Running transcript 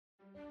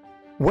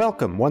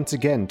Welcome once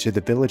again to the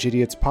Village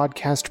Idiots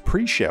podcast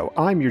pre-show.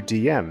 I'm your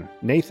DM,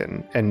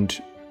 Nathan,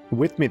 and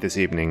with me this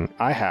evening,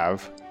 I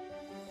have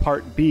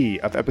part B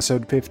of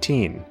episode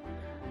 15.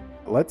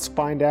 Let's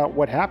find out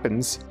what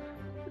happens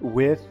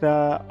with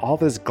all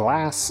this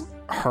glass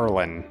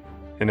hurling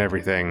and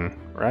everything,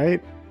 right?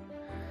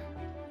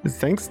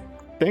 Thanks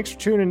for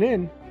tuning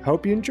in.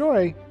 Hope you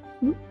enjoy.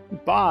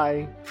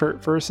 Bye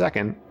for a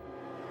second.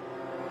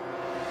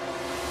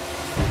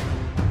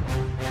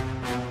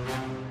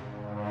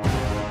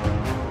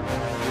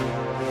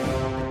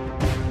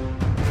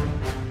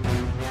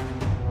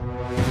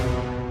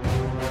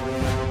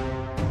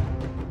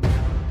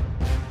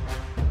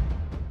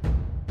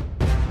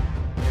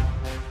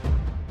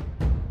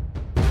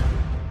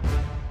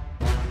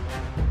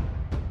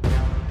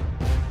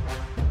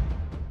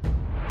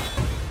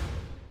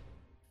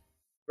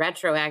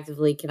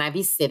 Retroactively, can I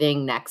be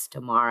sitting next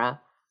to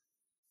Mara?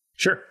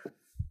 Sure.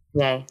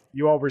 Yay.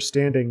 You all were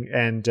standing,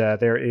 and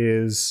there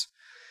is...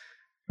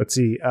 Let's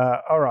see.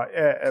 All right.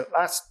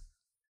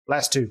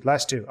 Last two.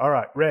 All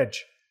right. Reg,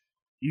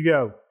 you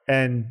go.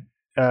 And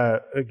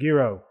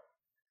Giro,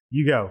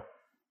 you go.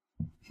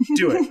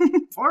 Do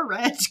it. Poor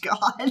Reg,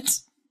 God.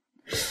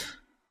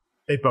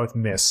 They both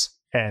miss,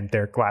 and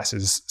their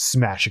glasses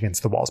smash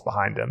against the walls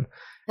behind them.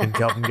 And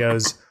Kelvin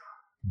goes...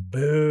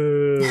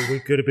 Boo! We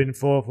could have been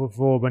 4 for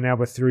 4, but now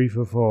we're 3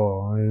 for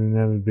 4. It'll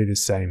never be the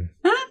same.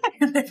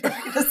 It'll never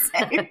be the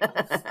same.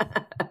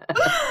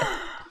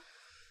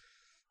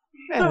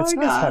 Man, it's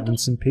nice having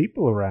some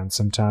people around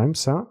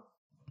sometimes, huh?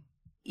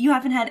 You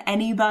haven't had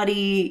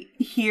anybody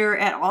here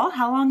at all?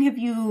 How long have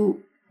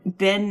you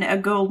been a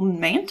Golden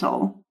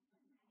Mantle?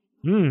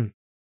 Around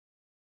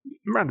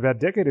about a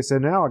decade or so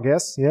now, I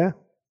guess, yeah.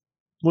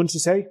 Wouldn't you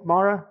say,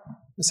 Mara?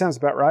 That sounds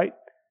about right.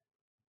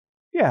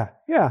 Yeah.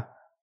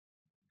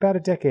 About a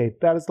decade.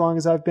 About as long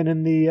as I've been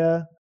in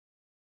the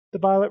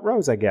Violet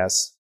Rose, I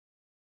guess.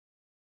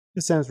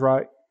 This sounds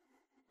right.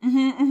 I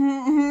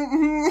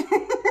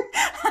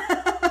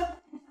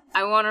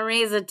want to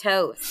raise a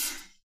toast.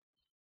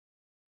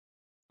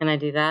 Can I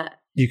do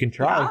that? You can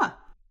try. Yeah.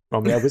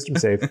 Roll me a wisdom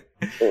save.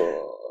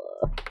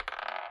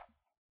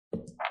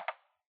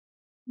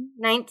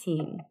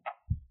 19.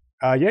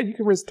 Yeah, you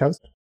can raise a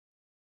toast.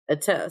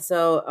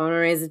 So I want to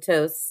raise a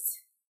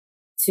toast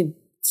to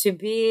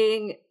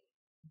being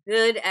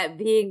good at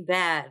being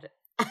bad.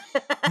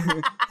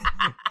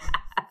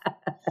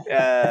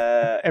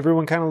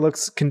 Everyone kind of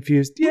looks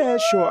confused. Yeah,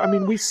 sure. I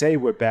mean, we say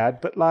we're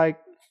bad, but like,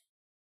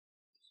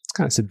 it's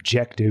kind of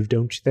subjective,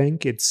 don't you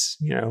think? It's,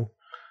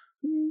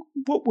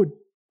 what we're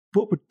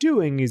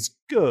doing is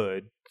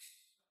good.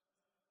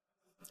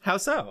 How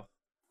so?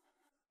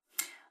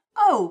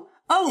 Oh,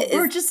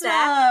 we're just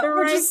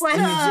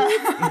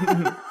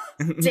question?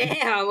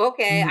 Damn,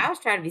 okay. I was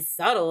trying to be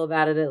subtle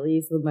about it at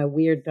least with my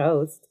weird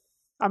toast.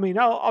 I mean,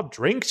 I'll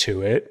drink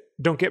to it.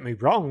 Don't get me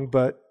wrong,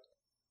 but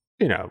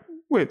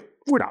we're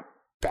not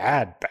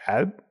bad.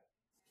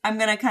 I'm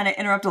gonna kind of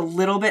interrupt a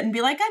little bit and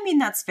be like, I mean,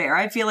 that's fair.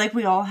 I feel like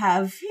we all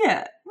have,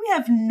 we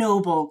have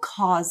noble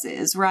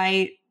causes,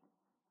 right?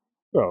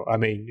 Well, I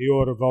mean, the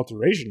Order of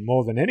Alteration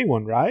more than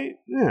anyone, right?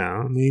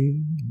 Yeah, I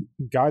mean,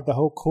 guide the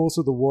whole course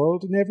of the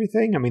world and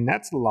everything. I mean,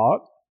 that's a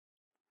lot.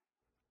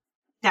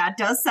 That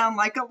does sound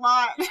like a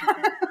lot.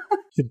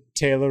 To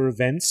tailor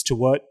events to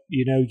what,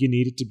 you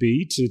need it to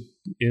be to,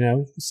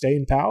 stay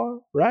in power,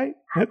 right?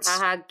 That's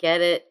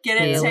get it,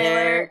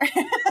 Taylor.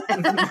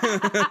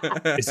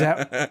 Is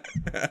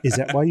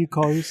that why you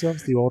call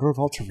yourselves the Order of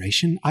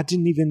Alteration? I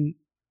didn't even...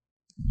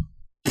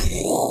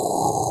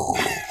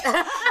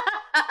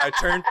 I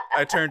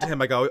turned to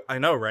him, I go, I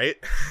know, right?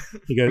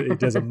 He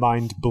does a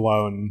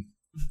mind-blown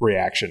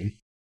reaction.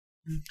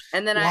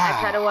 And then I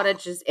kind of want to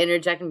just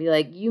interject and be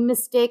like, you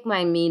mistake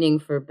my meaning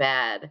for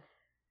bad.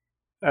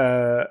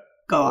 Go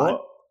on.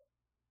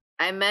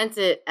 I meant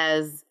it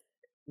as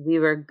we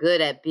were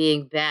good at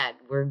being bad.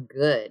 We're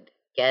good.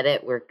 Get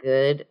it? We're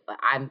good.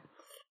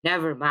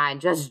 Never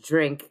mind. Just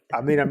drink.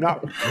 I mean, I'm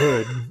not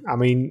good. I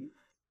mean,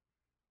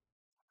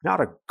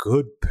 not a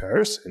good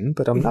person,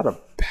 but I'm not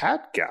a bad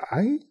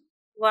guy.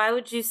 Why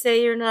would you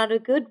say you're not a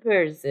good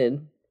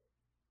person?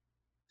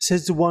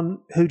 Says the one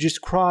who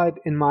just cried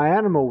in my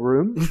animal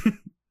room.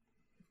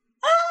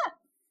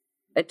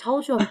 I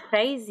told you I'm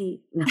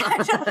crazy.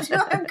 I told you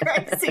I'm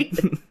crazy.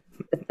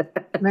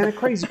 Man, a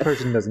crazy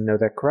person doesn't know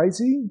they're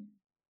crazy.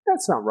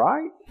 That's not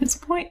right. That's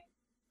the point.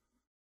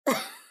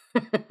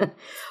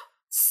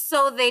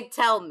 So they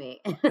tell me.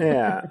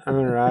 Yeah,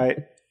 all right.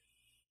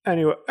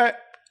 Anyway,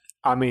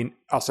 I mean,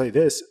 I'll say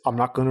this. I'm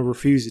not going to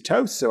refuse a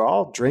toast, so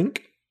I'll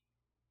drink.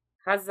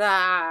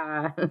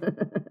 Huzzah!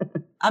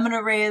 I'm going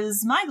to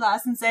raise my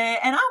glass and say,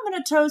 and I'm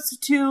going to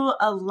toast to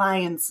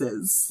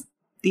alliances.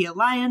 The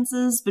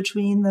alliances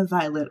between the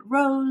Violet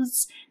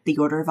Rose, the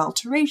Order of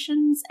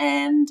Alterations,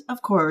 and,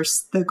 of course,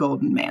 the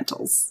Golden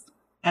Mantles.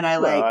 And I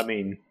I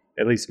mean,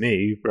 at least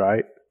me,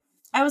 right?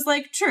 I was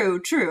like,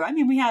 true. I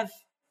mean, we have,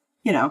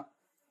 a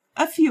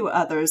few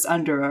others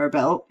under our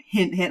belt.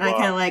 Hint, hint. Well, I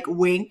kind of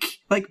wink,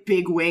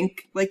 big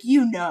wink,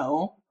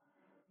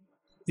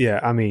 Yeah,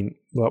 I mean,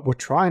 Well, we're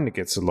trying to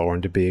get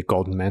Saloran to be a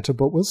golden mantle,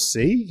 but we'll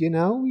see. You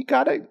know, you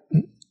gotta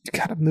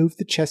move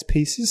the chess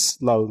pieces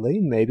slowly.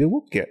 Maybe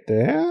we'll get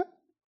there.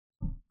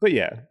 But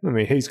yeah, I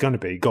mean, he's gonna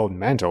be golden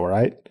mantle,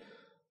 right?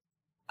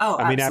 Oh,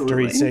 I mean, after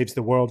absolutely. he saves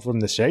the world from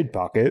the Shade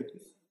Pocket.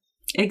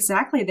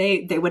 Exactly.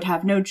 They would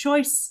have no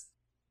choice.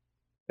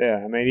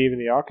 Yeah, I mean, even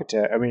the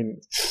architects,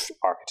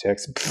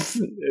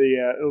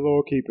 the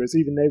lore keepers,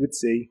 even they would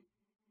see.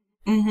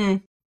 Mm-hmm.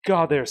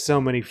 God, there are so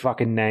many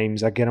fucking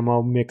names. I get them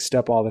all mixed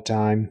up all the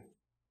time.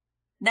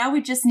 Now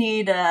we just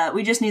need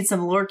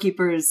some lore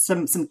keepers,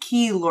 some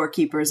key lore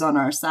keepers on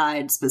our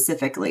side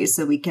specifically,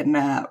 so we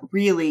can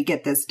really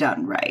get this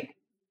done right.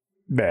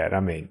 Man, I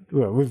mean,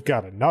 well, we've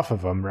got enough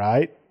of them,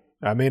 right?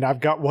 I mean, I've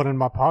got one in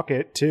my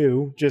pocket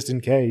too, just in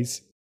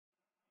case.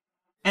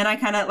 And I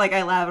kind of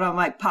I laugh and I'm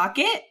like,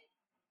 pocket?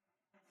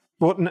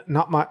 Well,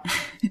 not my.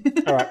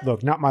 All right,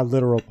 look, not my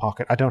literal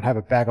pocket. I don't have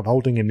a bag of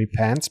holding in my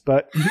pants,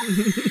 but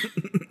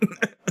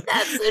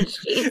That's what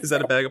she Is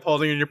that a bag of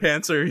holding in your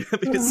pants, or you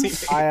can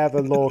see? I have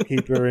a lore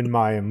keeper in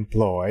my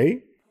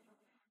employ.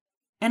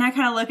 And I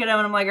kind of look at him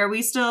and I'm like, are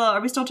we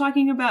still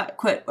talking about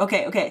quit?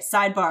 Okay,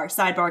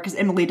 sidebar, because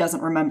Emily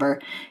doesn't remember.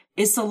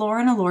 Is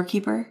Saloran a lore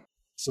keeper?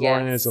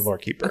 Saloran Yes. is a lore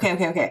keeper.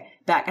 Okay.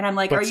 Back. And I'm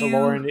like, But are you?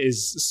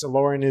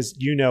 Saloran is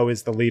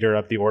the leader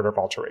of the Order of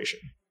Alteration.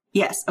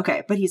 Yes,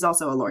 okay, but he's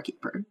also a lore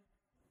keeper.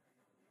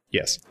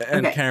 Yes.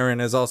 And Okay. Karen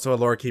is also a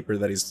lore keeper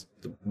that he's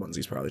the ones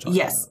he's probably talking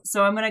Yes.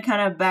 So I'm gonna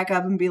kind of back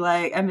up and be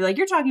like,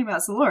 you're talking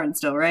about Saloran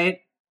still, right?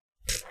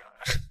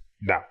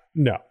 No.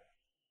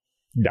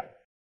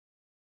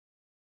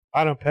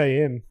 I don't pay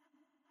him.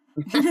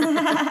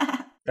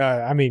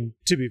 I mean,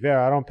 to be fair,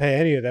 I don't pay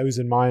any of those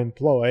in my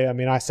employ. I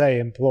mean, I say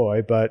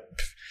employ, but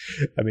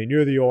I mean,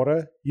 you're the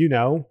Order, you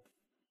know.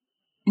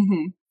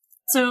 Mm-hmm.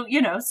 So,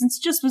 since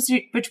just was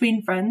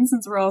between friends,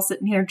 since we're all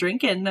sitting here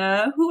drinking,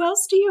 who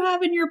else do you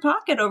have in your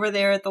pocket over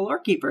there at the Lore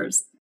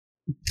Keepers?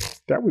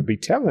 That would be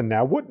telling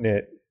now, wouldn't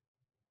it?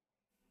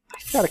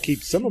 Gotta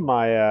keep some of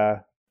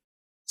my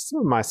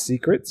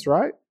secrets,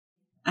 right?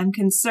 I'm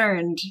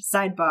concerned,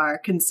 sidebar,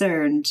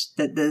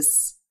 that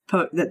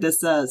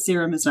this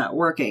serum is not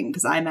working,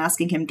 because I'm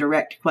asking him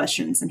direct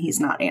questions and he's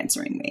not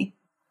answering me.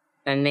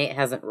 And Nate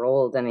hasn't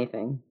rolled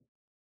anything.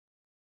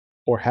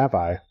 Or have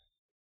I?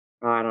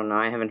 Oh, I don't know.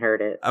 I haven't heard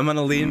it. I'm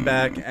gonna lean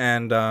back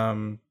and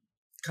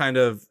kind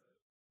of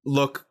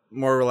look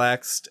more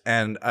relaxed,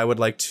 and I would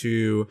like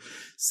to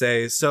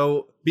say,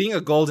 so being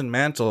a golden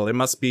mantle, it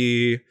must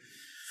be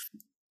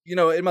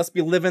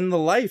living the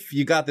life.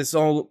 You got this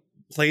whole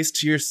place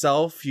to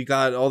yourself. You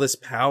got all this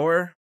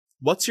power.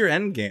 What's your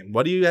end game?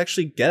 What do you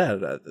actually get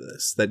out of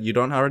this that you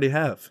don't already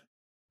have?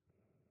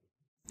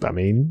 I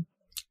mean,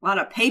 A lot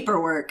of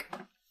paperwork.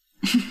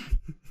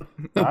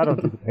 I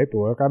don't do the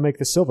paperwork. I make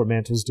the silver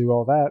mantles do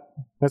all that.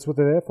 That's what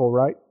they're there for,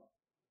 right?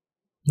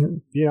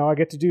 I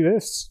get to do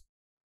this.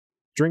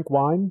 Drink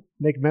wine,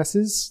 make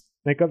messes,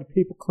 make other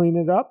people clean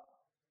it up.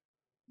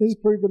 This is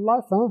a pretty good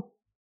life, huh?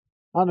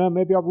 I don't know,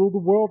 maybe I'll rule the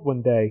world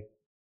one day.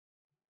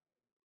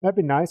 That'd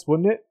be nice,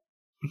 wouldn't it?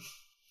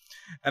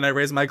 And I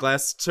raise my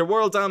glass to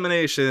world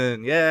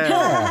domination.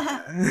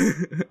 Yeah.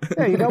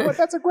 Yeah, you know what?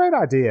 That's a great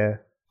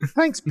idea.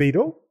 Thanks,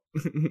 Beetle.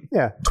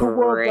 Yeah, to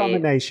world Great.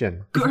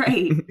 domination.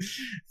 Great.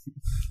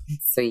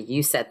 So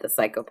you set the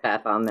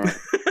psychopath on that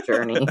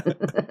journey.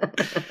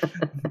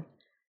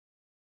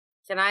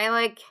 Can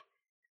I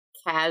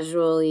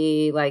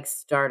casually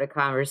start a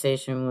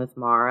conversation with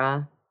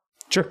Mara?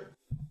 Sure.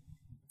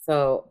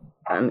 So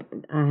I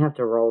have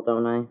to roll,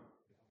 don't I?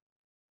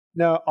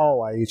 No,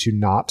 I eat you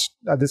not.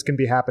 This can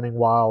be happening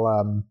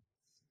while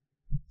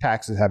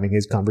Pax is having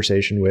his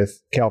conversation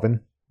with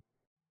Kelvin.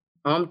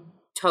 I'm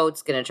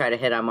totes gonna try to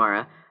hit on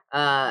Mara.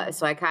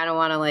 So I kind of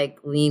want to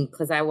lean,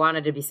 because I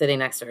wanted to be sitting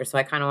next to her. So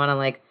I kind of want to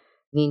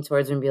lean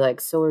towards her and be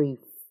like, "So are you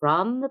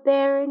from the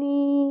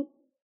barony?"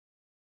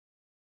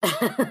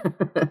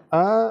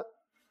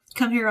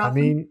 Come here I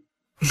often. mean,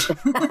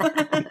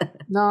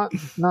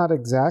 not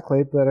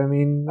exactly, but I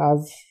mean,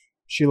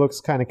 she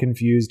looks kind of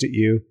confused at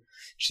you.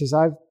 She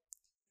says,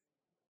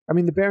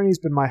 the barony's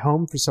been my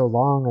home for so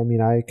long. I mean,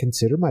 I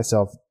consider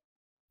myself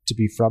to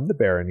be from the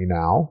barony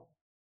now.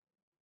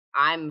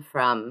 I'm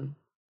from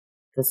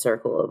the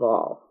Circle of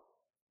All.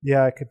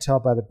 Yeah, I could tell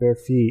by the bare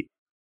feet.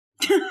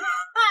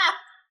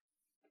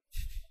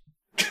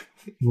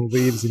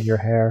 Leaves in your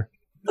hair.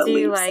 The Do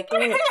you leaves. like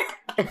it?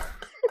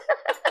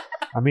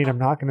 I mean, I'm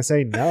not going to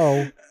say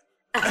no.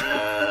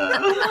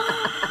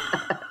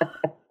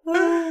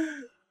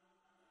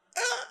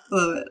 Love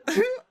it.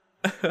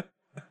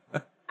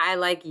 I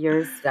like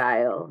your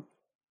style.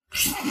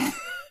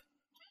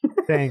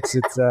 Thanks.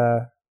 It's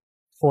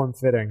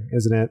form-fitting,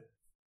 isn't it?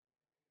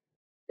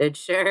 It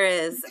sure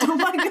is. Oh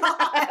my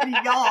god,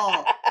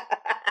 y'all.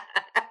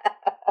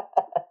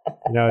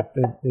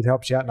 It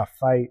helps you out in a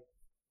fight.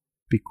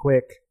 Be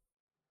quick.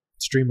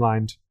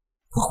 Streamlined.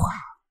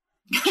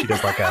 She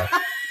does like a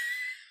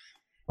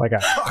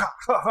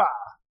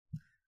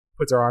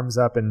puts her arms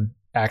up and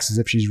acts as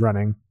if she's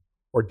running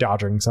or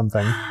dodging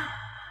something.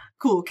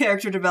 Cool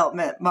character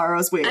development.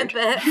 Maro's weird.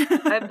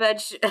 I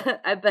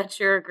bet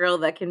you're a girl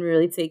that can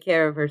really take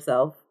care of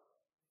herself.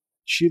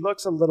 She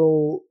looks a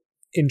little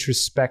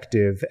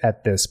introspective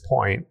at this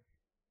point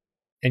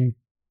and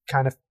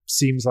kind of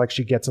seems like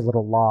she gets a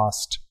little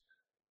lost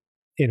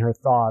in her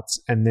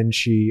thoughts, and then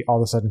she all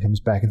of a sudden comes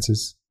back and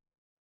says,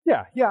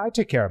 yeah, I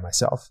take care of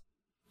myself.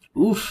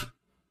 Oof.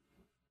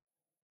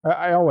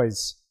 I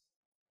always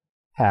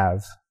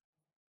have.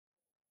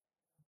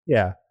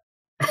 Yeah.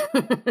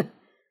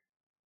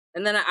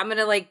 And then I'm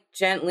gonna like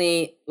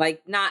gently,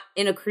 like not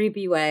in a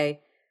creepy way,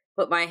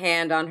 put my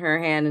hand on her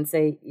hand and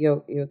say,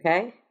 you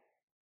okay?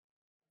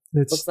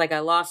 Looks like I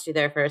lost you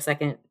there for a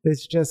second.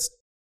 It's just,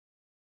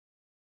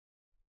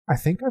 I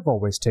think I've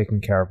always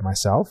taken care of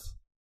myself.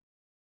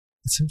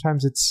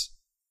 Sometimes it's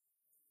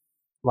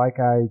like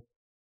I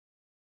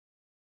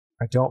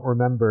don't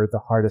remember the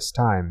hardest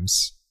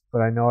times,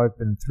 but I know I've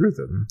been through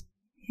them.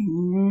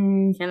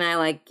 Can I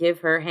like give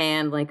her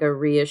hand like a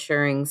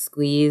reassuring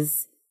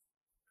squeeze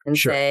and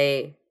Sure.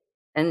 say,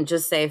 and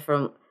just say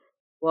for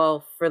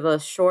the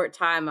short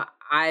time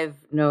I've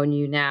known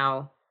you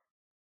now,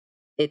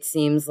 it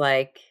seems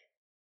like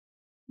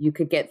you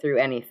could get through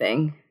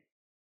anything.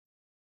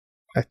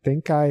 I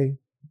think I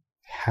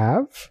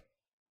have.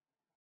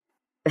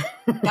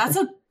 That's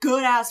a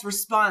good ass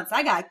response.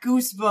 I got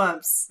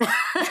goosebumps.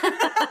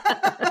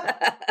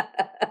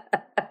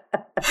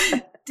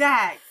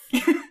 Dag.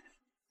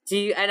 Do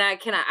you? And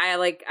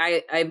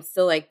I'm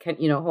still like,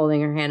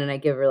 holding her hand, and I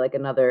give her like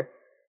another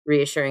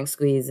reassuring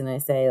squeeze, and I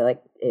say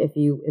like, if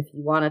you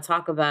want to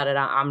talk about it,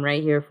 I'm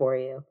right here for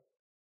you.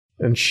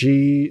 And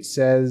she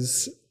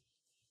says,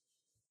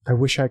 I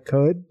wish I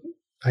could.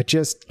 I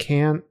just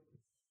can't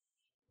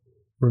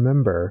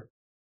remember.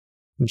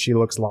 And she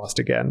looks lost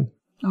again.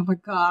 Oh my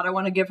god, I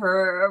want to give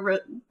her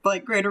a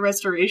greater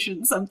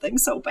restoration, something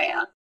so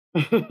bad.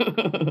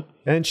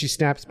 And she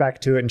snaps back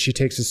to it and she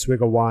takes a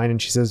swig of wine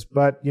and she says,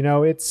 but,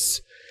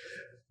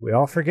 we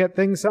all forget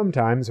things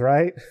sometimes,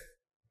 right?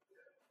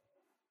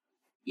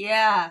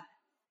 Yeah.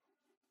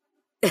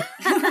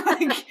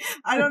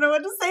 I don't know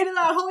what to say to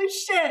that. Holy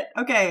shit.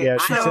 Okay. Yeah,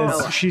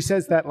 she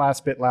says that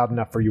last bit loud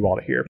enough for you all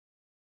to hear.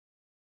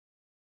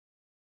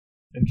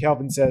 And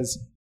Kelvin says,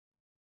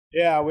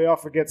 yeah, we all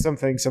forget some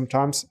things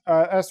sometimes.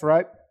 That's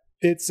right.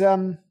 It's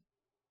a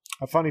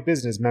funny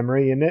business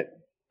memory, isn't it?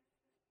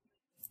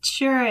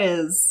 Sure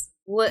is.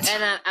 Well,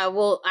 and I'm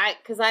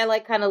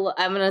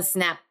gonna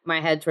snap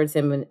my head towards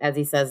him as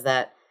he says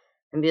that,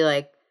 and be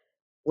like,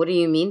 "What do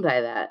you mean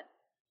by that?"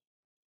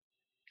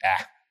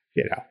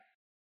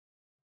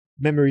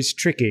 Memory's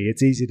tricky.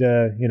 It's easy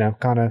to,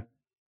 kind of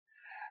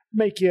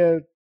make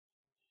you.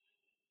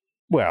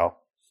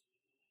 Well,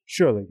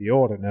 surely the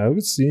Order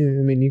knows.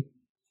 You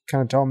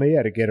kind of told me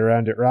how to get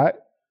around it, right?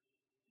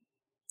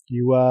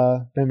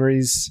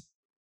 Memory's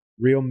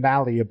real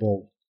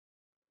malleable.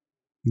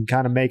 You can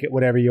kind of make it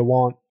whatever you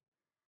want.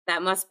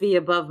 That must be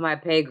above my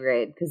pay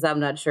grade, because I'm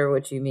not sure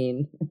what you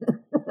mean.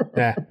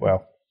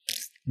 Well,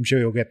 I'm sure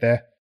you'll get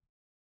there.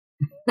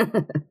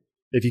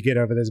 If you get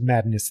over this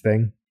madness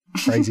thing.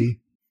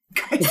 Crazy.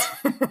 Oh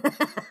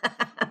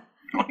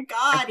my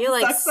god. I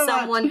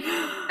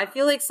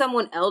feel like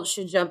someone else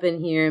should jump in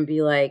here and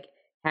be like,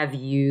 have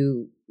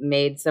you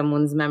made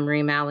someone's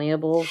memory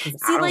malleable? See,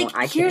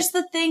 here's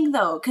the thing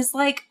though, because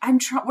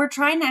we're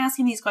trying to ask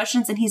him these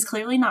questions and he's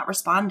clearly not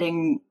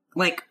responding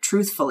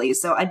truthfully.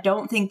 So I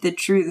don't think the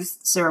truth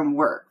serum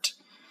worked.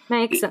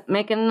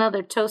 Make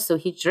another toast so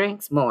he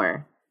drinks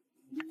more.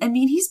 I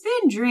mean, he's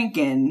been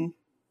drinking.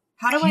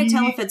 How do I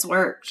tell if it's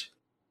worked?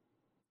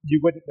 You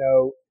wouldn't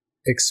know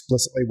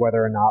explicitly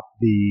whether or not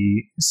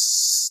the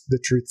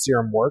truth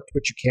serum worked,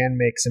 but you can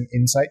make some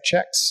insight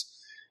checks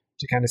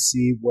to kind of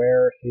see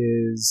where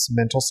his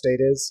mental state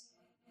is.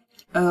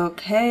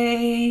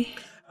 Okay.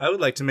 I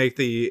would like to make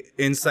the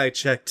insight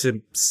check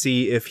to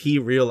see if he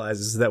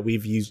realizes that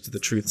we've used the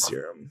truth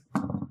serum.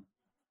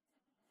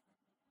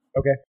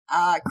 Okay.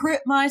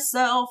 Crit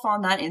myself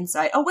on that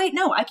insight. Oh, wait,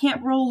 no, I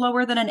can't roll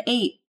lower than an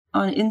 8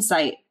 on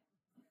insight.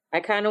 I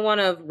kind of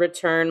want to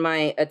return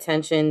my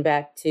attention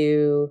back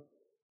to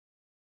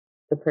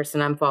the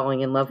person I'm falling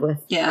in love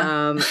with.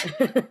 Yeah.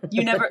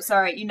 You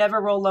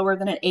never roll lower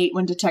than an 8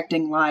 when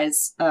detecting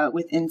lies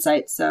with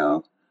insight,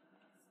 so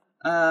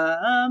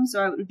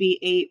it would be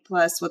 8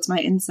 plus, what's my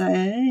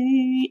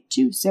insight?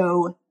 2,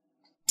 so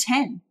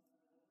 10.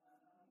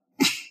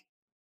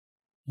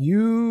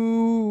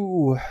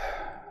 You...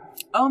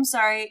 Oh, I'm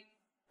sorry.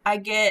 I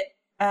get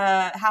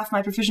half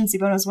my proficiency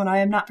bonus when I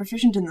am not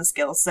proficient in the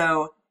skill,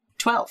 so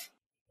 12.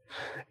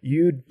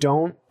 You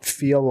don't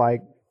feel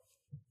like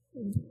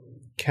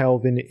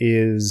Kelvin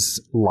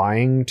is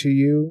lying to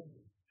you.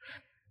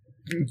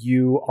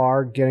 You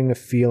are getting a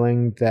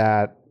feeling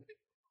that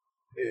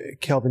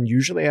Kelvin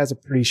usually has a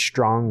pretty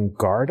strong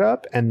guard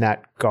up, and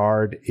that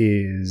guard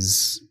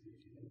is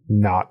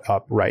not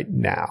up right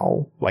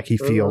now. Like he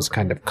feels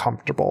kind of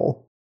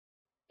comfortable.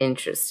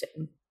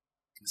 Interesting.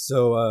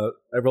 So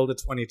I rolled a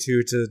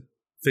 22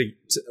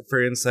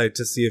 for insight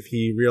to see if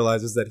he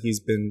realizes that he's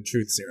been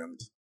truth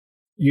serumed.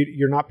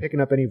 You're not picking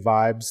up any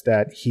vibes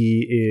that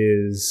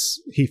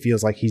he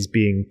feels like he's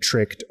being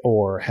tricked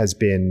or has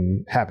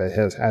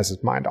his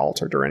mind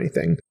altered or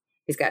anything.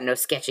 He's got no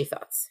sketchy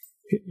thoughts.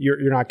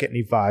 You're not getting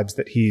any vibes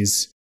that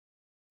he's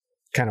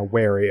kind of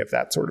wary of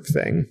that sort of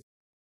thing.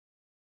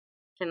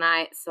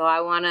 So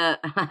I want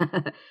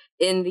to,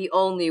 in the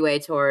only way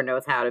Tora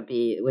knows how to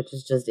be, which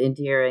is just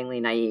endearingly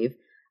naive,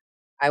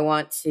 I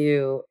want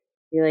to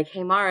be like,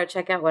 hey, Mara,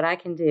 check out what I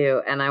can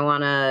do. And I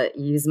want to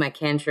use my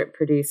cantrip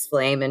produce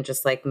flame and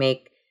just like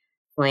make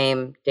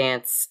flame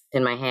dance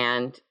in my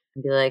hand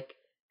and be like,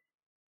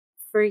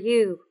 for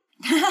you.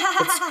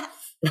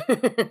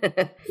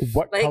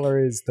 What like,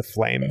 color is the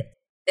flame?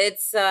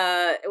 It's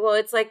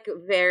it's like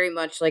very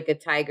much like a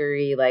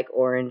tigery, like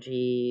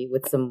orangey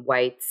with some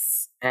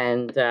whites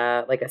and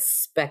like a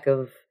speck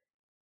of,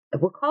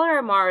 what color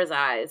are Mara's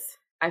eyes?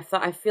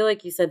 I feel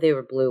like you said they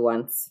were blue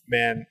once.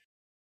 Man,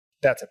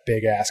 that's a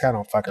big ask. I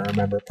don't fucking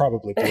remember.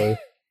 Probably blue.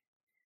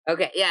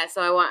 Okay, yeah,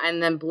 so I want,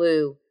 and then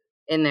blue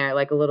in there,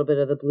 like a little bit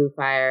of the blue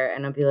fire,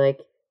 and I'll be like,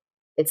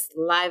 it's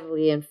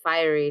lively and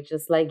fiery,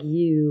 just like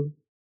you.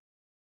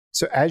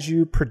 So as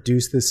you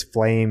produce this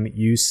flame,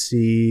 you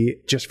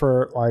see, just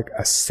for like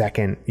a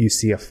second, you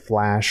see a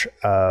flash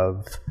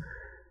of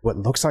what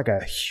looks like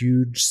a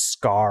huge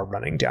scar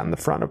running down the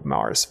front of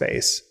Mara's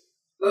face.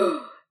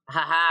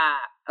 Haha.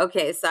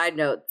 Okay, side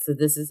note. So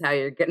this is how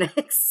you're going to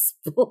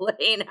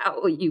explain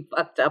how you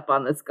fucked up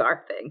on the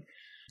scar thing.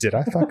 Did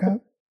I fuck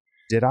up?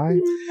 Did I?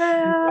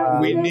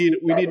 We need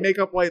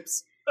makeup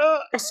wipes.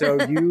 So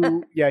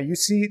you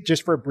see,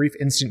 just for a brief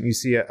instant, you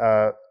see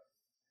a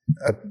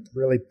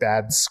really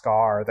bad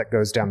scar that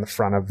goes down the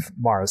front of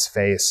Mara's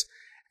face.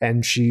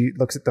 And she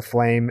looks at the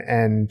flame,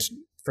 and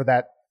for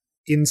that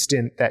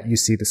instant that you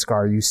see the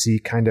scar, you see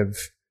kind of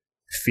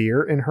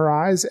fear in her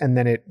eyes, and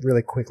then it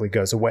really quickly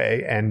goes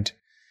away. And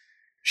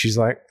she's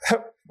like,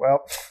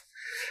 well,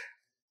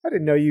 I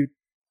didn't know you.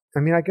 I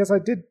mean, I guess I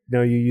did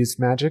know you used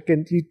magic,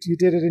 and you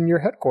did it in your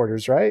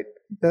headquarters, right?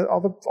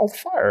 All the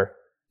fire.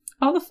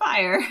 All the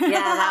fire.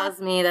 Yeah, that was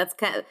me. That's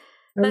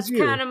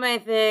kind of my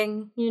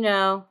thing, you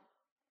know.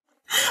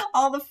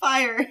 All the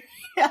fire.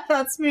 Yeah,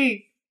 that's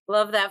me.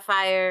 Love that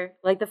fire.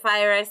 Like the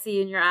fire I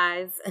see in your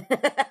eyes.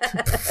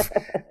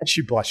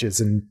 She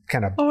blushes and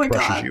kind of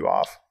brushes you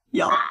off.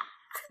 Yeah.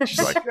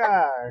 She's like,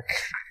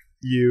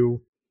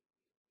 you.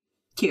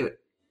 Cute.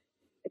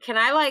 Can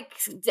I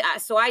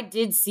so I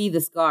did see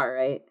the scar,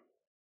 right?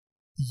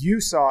 You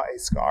saw a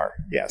scar,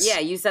 yes. Yeah,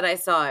 you said I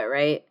saw it,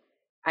 right?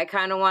 I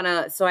kind of want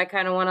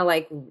to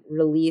like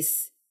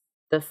release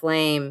the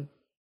flame,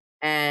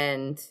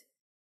 and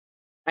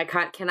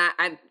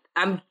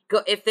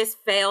if this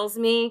fails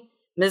me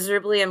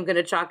miserably, I'm going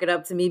to chalk it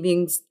up to me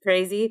being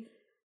crazy,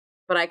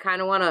 but I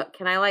kind of want to,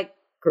 can I like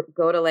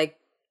go to like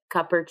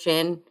cup her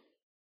chin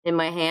in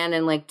my hand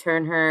and like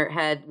turn her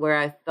head where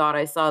I thought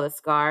I saw the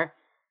scar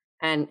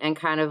and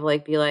kind of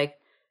like be like,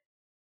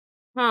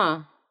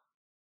 I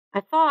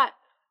thought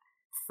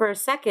for a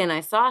second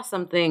I saw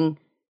something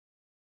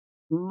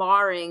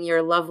marring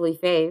your lovely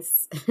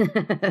face.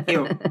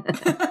 Ew.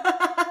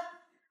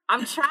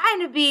 I'm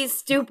trying to be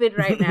stupid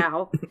right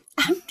now.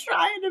 I'm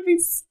trying to be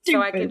stupid.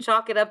 So I can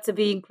chalk it up to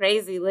being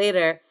crazy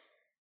later.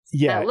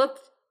 Yeah. That looked...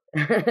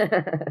 You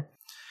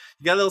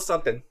got a little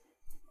something.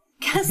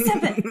 Got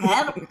something.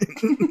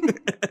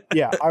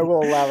 Yeah, I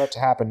will allow that to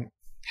happen.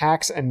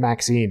 Pax and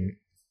Maxine,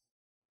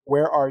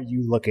 where are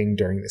you looking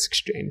during this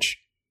exchange?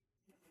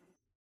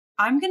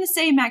 I'm going to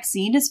say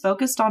Maxine is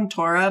focused on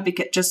Tora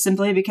just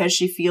simply because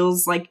she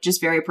feels like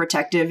just very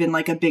protective in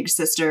like a big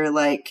sister,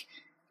 like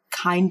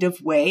kind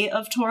of way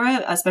of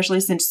Tora, especially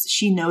since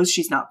she knows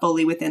she's not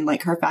fully within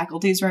like her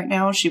faculties right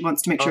now. She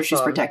wants to make sure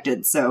she's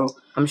protected. So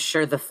I'm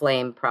sure the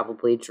flame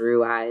probably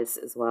drew eyes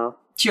as well.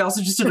 She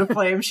also just did a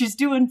flame. She's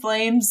doing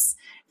flames,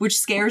 which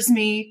scares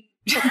me.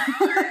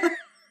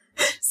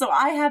 So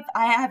I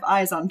have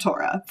eyes on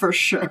Tora for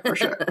sure.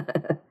 Okay.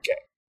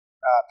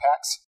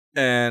 Pax?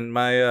 And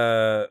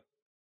my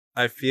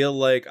I feel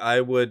like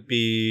I would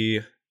be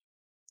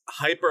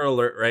hyper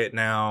alert right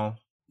now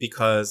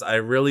because I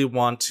really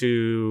want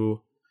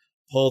to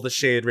pull the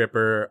Shade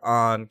Ripper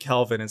on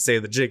Kelvin and say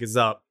the jig is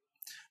up.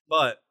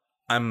 But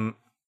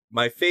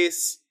my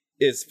face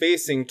is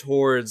facing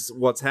towards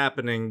what's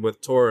happening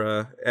with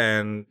Tora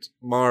and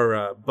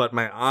Mara, but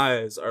my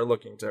eyes are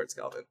looking towards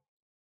Kelvin.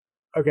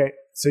 Okay,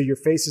 so your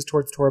face is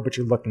towards Tora, but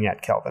you're looking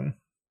at Kelvin.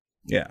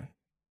 Yeah.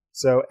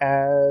 So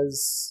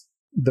as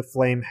the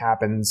flame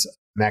happens,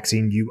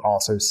 Maxine, you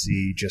also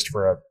see, just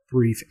for a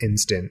brief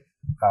instant,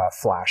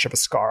 flash of a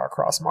scar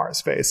across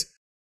Mara's face.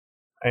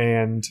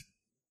 And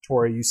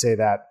Tora, you say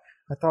that,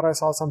 I thought I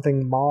saw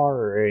something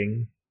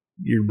marring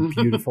your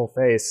beautiful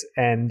face.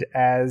 And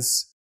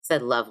as...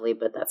 Said lovely,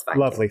 but that's fine.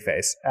 Lovely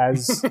face.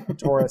 As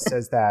Tora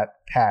says that,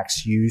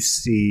 Pax, you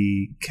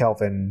see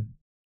Kelvin,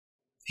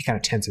 he kind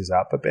of tenses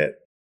up a bit,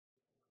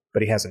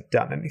 but he hasn't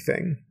done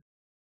anything.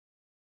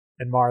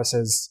 And Mara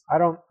says,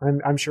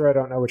 I'm sure I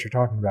don't know what you're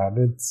talking about.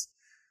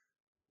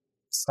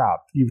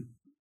 Stop.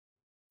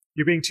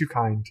 You're being too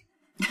kind.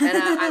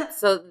 And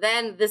so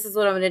then this is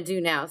what I'm going to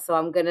do now. So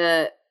I'm going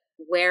to,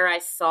 where I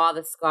saw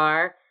the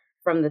scar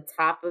from the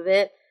top of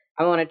it,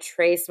 I want to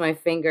trace my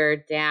finger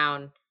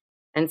down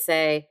and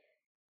say,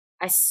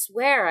 I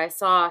swear I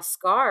saw a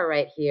scar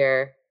right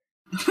here.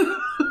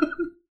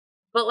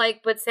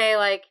 but say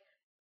like,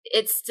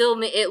 it still,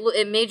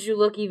 it made you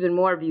look even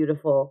more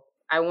beautiful.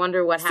 I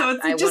wonder what happened.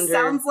 So it just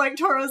sounds like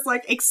Tora's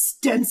like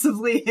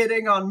extensively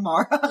hitting on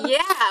Mara.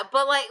 Yeah,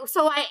 but like,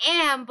 so I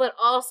am, but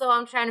also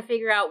I'm trying to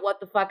figure out what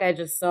the fuck I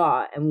just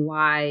saw and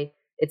why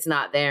it's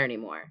not there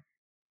anymore.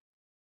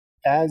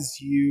 As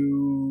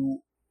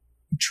you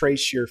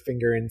trace your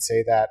finger and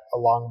say that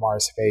along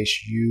Mara's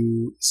face,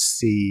 you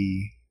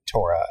see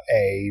Tora.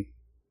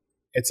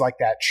 It's like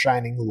that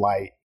shining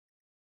light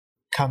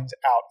comes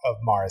out of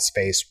Mara's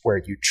face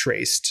where you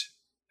traced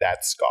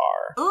that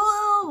scar.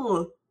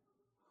 Ooh!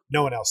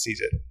 No one else sees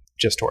it.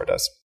 Just Tora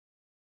does.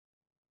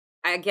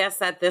 I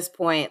guess at this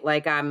point,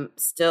 like, I'm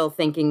still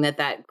thinking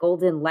that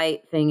golden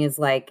light thing is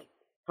like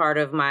part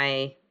of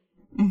my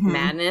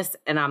madness,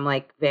 and I'm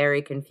like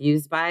very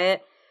confused by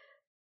it.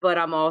 But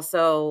I'm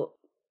also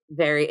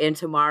very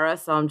into Mara,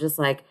 so I'm just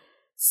like,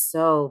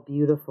 so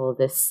beautiful,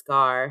 this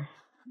scar.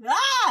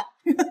 Ah!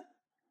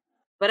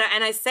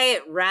 And I say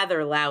it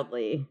rather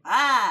loudly.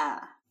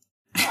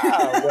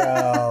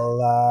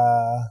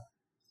 Well,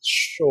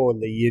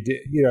 surely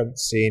you don't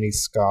see any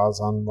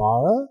scars on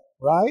Mara,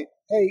 right?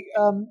 Hey,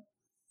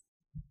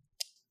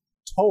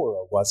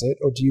 Tora, was it?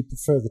 Or do you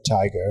prefer the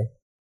tiger?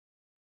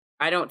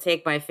 I don't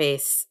take my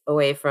face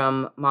away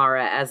from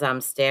Mara as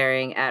I'm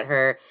staring at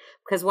her,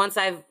 because once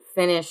I've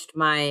finished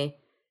my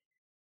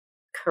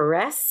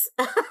caress,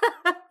 I'm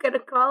going to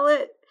call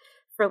it,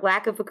 for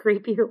lack of a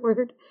creepier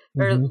word,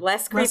 or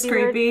less creepy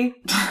word.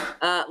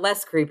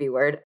 Less creepy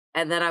word.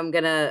 And then I'm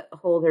going to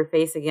hold her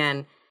face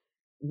again.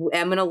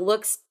 I'm going to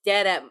look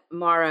dead at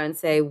Mara and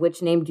say,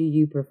 which name do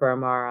you prefer,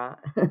 Mara?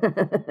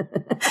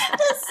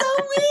 That's so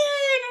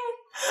weird.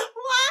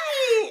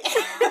 Why?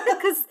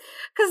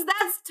 Because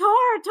that's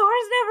Tor.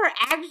 Tor's never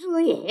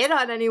actually hit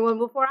on anyone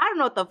before. I don't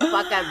know what the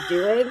fuck I'm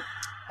doing.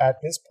 At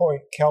this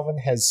point, Kelvin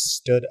has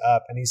stood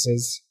up and he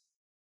says,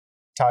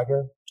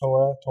 Tiger,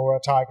 Tora,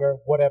 Tiger,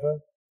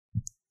 whatever.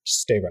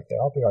 Just stay right there.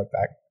 I'll be right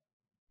back.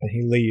 And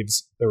he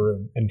leaves the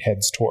room and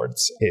heads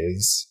towards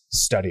his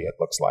study, it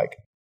looks like.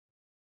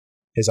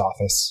 His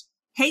office.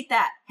 Hate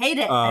that. Hate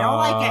it. I don't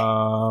like it.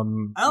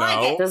 I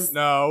don't like it.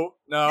 No.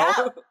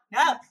 No.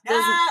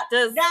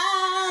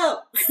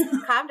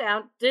 Calm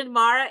down. Did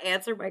Mara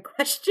answer my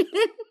question?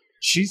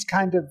 She's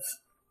kind of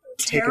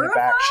taken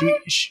aback.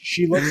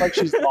 She looks like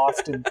she's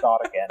lost in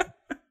thought again.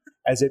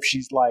 As if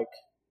she's like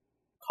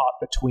caught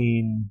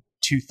between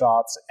two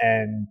thoughts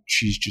and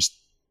she's just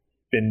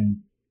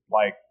been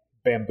like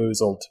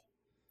bamboozled.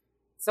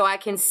 So I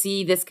can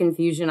see this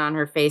confusion on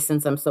her face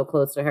since I'm so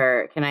close to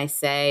her. Can I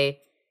say...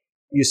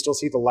 You still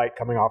see the light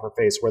coming off her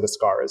face where the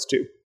scar is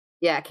too.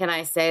 Yeah, can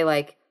I say,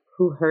 like,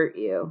 who hurt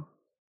you?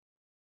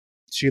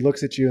 She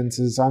looks at you and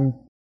says,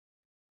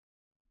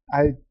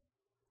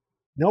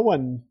 no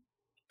one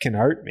can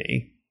hurt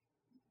me.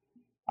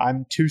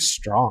 I'm too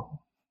strong.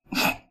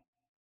 All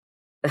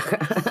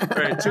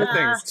right, two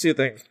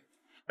things.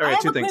 All right,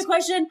 two things.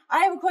 I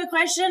have a quick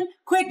question.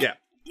 Quick. Yeah.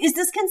 Is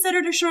this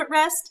considered a short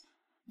rest?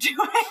 Do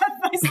I have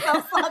my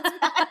spell slots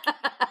back?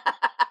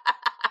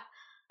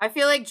 I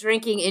feel like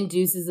drinking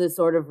induces a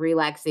sort of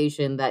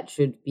relaxation that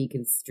should be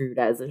construed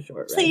as a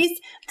short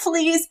rest.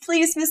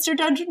 Please, Mr.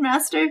 Dungeon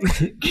Master.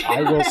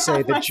 I will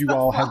say that you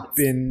all have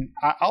been...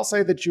 I'll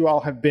say that you all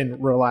have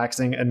been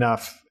relaxing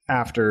enough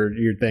after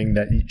your thing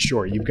that,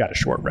 sure, you've got a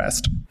short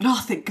rest.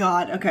 Oh, thank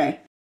God. Okay.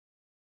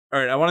 All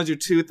right, I want to do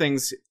two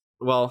things.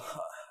 Well,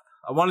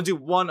 I want to do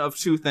one of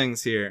two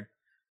things here.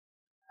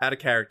 Add a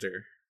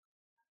character.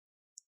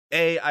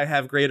 A, I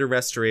have Greater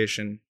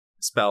Restoration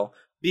spell.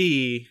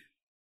 B,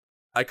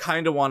 I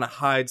kind of want to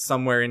hide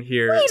somewhere in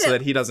here so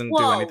that he doesn't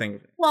do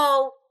anything.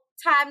 Whoa,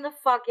 time the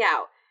fuck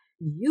out.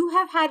 You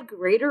have had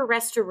Greater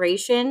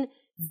Restoration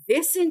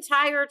this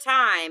entire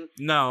time.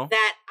 No.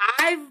 That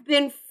I've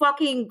been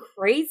fucking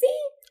crazy?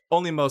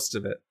 Only most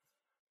of it.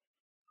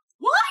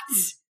 What?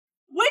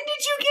 When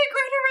did you get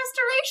Greater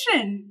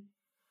Restoration?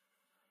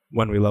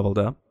 When we leveled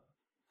up.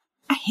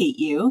 I hate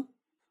you.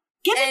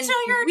 Give it to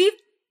your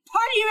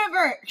party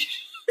member.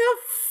 The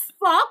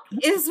fuck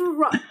is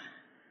wrong?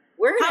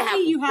 We're gonna have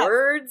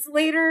words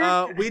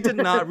later. We did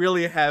not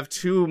really have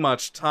too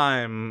much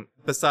time.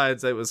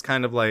 Besides, it was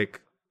kind of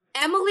like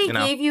Emily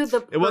gave you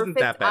the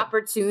perfect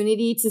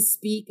opportunity to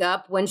speak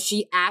up when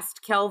she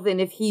asked Kelvin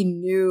if he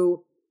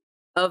knew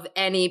of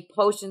any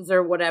potions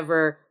or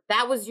whatever.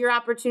 That was your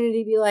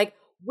opportunity to be like,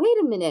 wait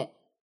a minute,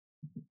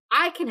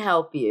 I can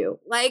help you.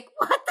 Like,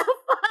 what the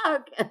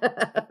fuck?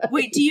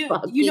 Wait, do you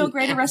know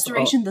Greater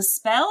Restoration the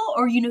spell,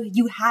 or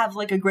you have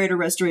like a Greater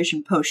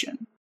Restoration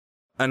potion?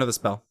 I know the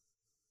spell.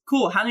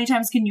 Cool. How many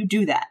times can you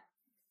do that?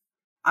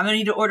 I'm gonna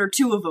need to order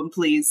 2 of them,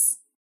 please.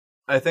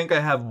 I think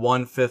I have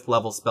 1 5th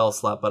level spell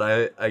slot, but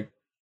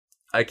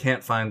I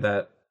can't find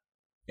that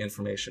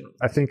information.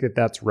 I think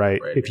that's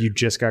right. If you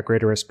just got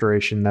Greater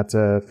Restoration, that's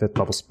a 5th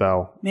level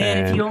spell.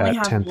 Man, if you only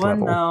have 10th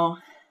one, level, though.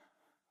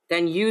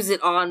 Then use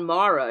it on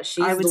Mara.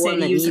 She's I would the say one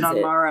to that use needs it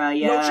on Mara,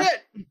 yeah. No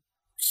shit!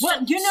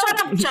 What? You know,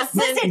 Shut up,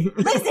 Justin.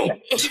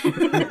 Listen! You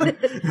could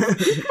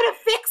have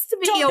fixed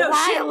me Don't a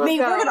while shit me,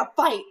 ago. we're gonna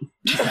fight!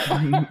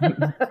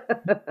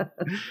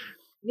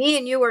 Me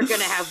and you are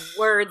gonna have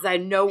words. I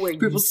know where We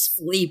you will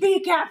sleep.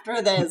 Speak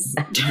after this!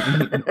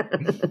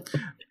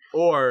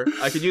 Or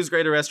I could use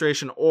Greater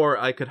Restoration, or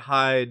I could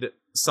hide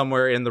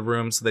somewhere in the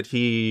room so that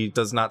he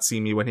does not see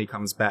me when he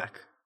comes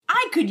back.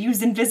 I could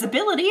use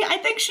invisibility. I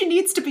think she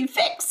needs to be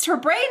fixed. Her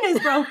brain is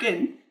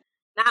broken.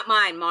 Not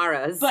mine,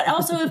 Mara's. But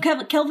also, if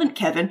if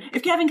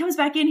Kevin comes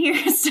back in here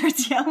and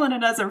starts yelling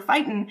at us or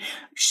fighting,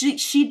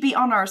 she'd be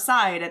on our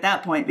side at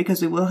that point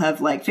because we will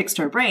have like fixed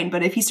her brain.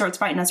 But if he starts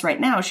fighting us right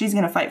now, she's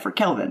gonna fight for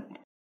Kelvin.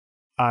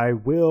 I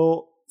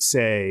will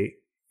say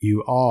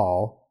you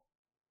all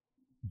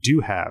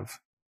do have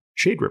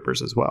Shade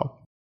Rippers as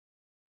well.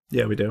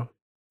 Yeah, we do.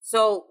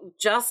 So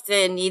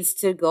Justin needs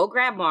to go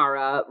grab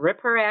Mara,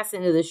 rip her ass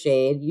into the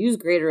shade, use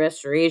Greater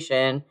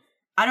Restoration.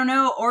 I don't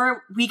know,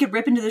 or we could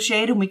rip into the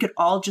shade and we could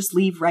all just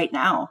leave right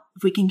now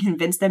if we can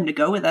convince them to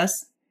go with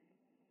us.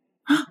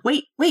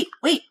 Wait. Hold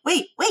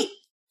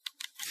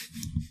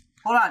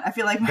on, I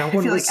feel like No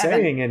one was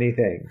saying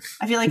anything.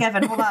 I feel like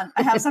Evan, hold on.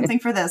 I have something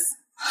for this.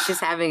 She's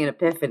having an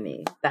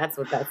epiphany. That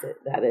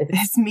is.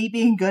 It's me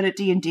being good at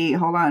D&D.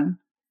 Hold on.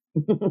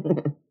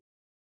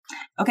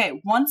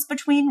 Okay, once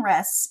between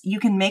rests, you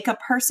can make a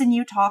person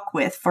you talk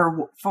with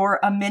for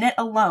a minute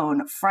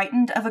alone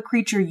frightened of a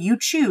creature you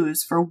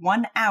choose for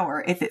 1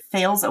 hour if it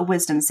fails a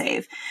wisdom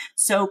save.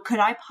 So could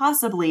I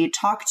possibly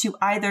talk to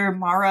either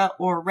Mara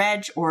or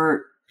Reg,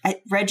 or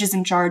Reg is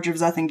in charge of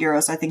Zeth and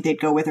Gyro, so I think they'd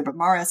go with her, but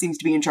Mara seems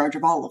to be in charge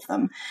of all of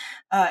them.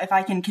 If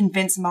I can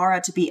convince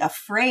Mara to be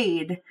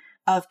afraid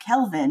of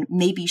Kelvin,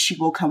 maybe she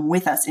will come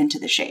with us into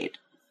the shade.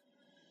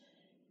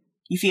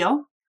 You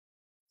feel?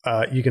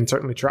 You can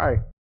certainly try.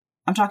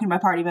 I'm talking to my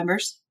party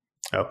members.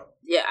 Oh.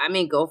 Yeah, I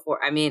mean, go for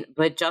it.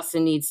 But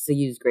Justin needs to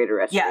use Greater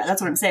Restoration. Yeah,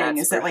 that's what I'm saying,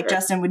 is that, like, sure.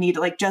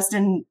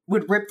 Justin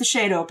would rip the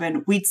shade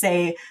open. We'd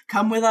say,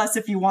 come with us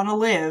if you want to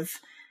live.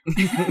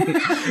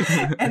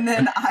 And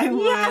then I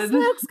would... Yes,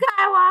 Luke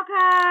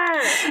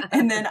Skywalker!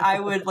 And then I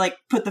would, like,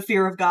 put the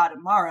fear of God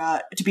in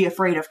Mara to be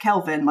afraid of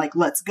Kelvin, like,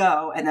 let's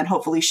go. And then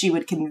hopefully she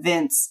would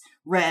convince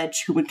Reg,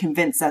 who would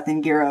convince Zeth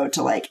and Gyro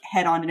to, like,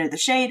 head on into the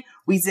shade.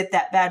 We zip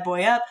that bad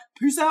boy up.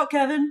 Peace out,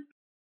 Kevin.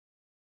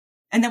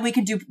 And then we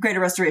can do Greater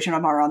Restoration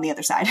on Mara on the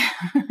other side.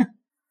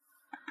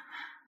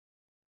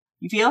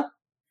 You feel?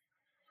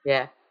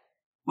 Yeah.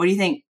 What do you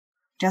think,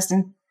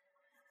 Justin?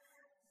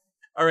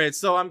 All right,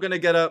 so I'm going to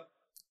get up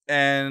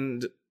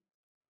and...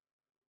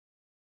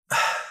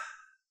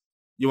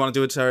 You want to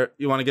do it to her?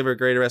 You want to give her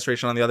Greater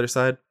Restoration on the other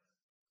side?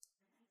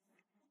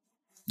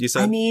 You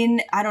said? I mean,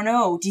 I don't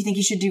know. Do you think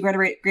you should do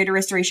Greater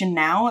Restoration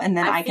now? And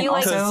then I can feel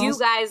also... like you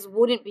guys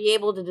wouldn't be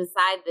able to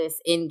decide this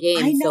in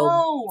game. I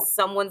know. So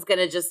someone's going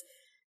to just...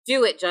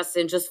 Do it,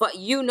 Justin.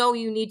 You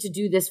need to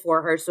do this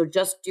for her, so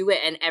just do it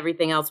and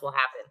everything else will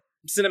happen.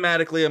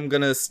 Cinematically, I'm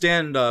going to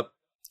stand up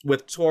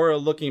with Tora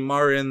looking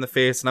Mara in the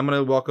face, and I'm going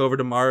to walk over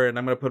to Mara, and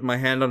I'm going to put my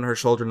hand on her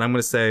shoulder, and I'm going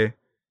to say,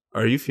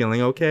 "Are you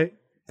feeling okay?"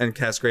 And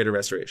cast Greater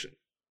Restoration.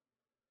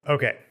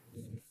 Okay.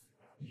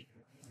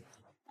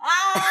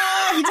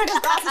 Ah! He took his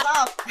glasses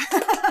off!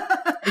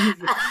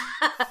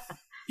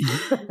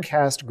 You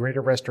cast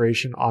Greater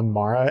Restoration on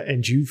Mara,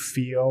 and you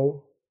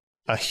feel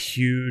a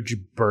huge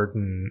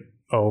burden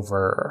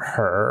over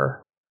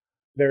her.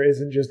 There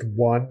isn't just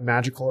one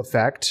magical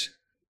effect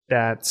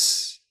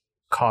that's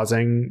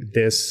causing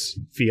this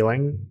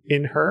feeling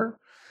in her.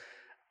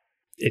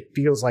 It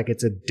feels like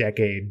it's a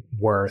decade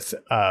worth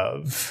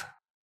of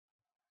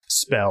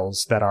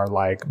spells that are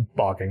like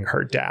bogging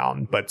her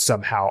down, but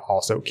somehow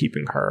also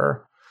keeping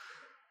her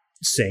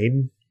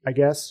sane, I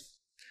guess.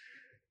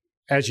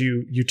 As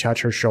you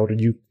touch her shoulder,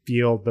 you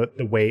feel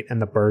the weight and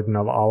the burden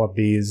of all of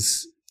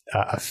these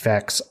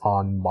effects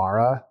on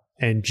Mara,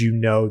 and you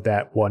know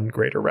that one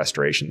Greater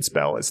Restoration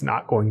spell is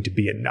not going to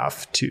be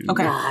enough to...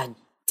 Okay. God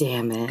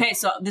damn it. Okay,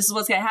 so this is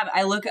what's going to happen.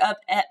 I look up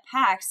at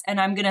Pax, and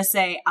I'm going to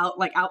say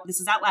this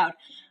is out loud,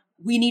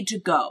 we need to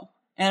go.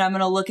 And I'm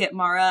going to look at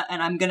Mara,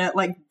 and I'm going to,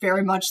 like,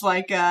 very much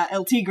like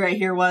El Tigre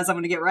here was, I'm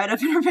going to get right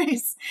up in her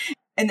face.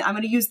 And I'm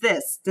going to use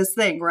this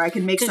thing where I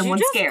can make someone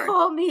scared. Did you just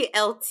call me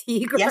El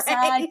Tigre? Yes,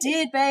 I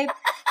did, babe.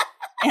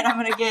 And I'm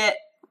going to get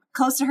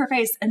close to her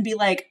face and be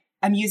like,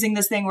 I'm using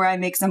this thing where I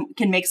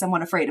can make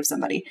someone afraid of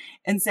somebody,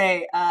 and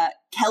say,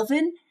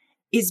 Kelvin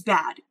is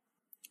bad.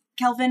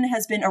 Kelvin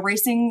has been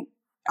erasing...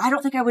 I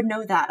don't think I would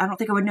know that.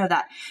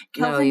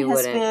 Kelvin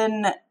has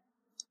been...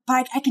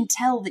 But I can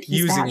tell that he's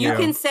using bad. You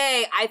can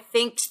say, I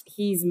think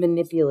he's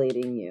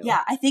manipulating you.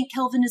 Yeah, I think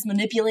Kelvin is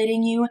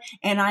manipulating you,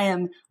 and I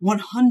am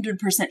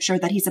 100% sure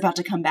that he's about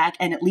to come back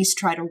and at least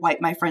try to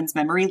wipe my friend's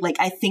memory. Like,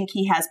 I think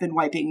he has been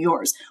wiping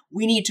yours.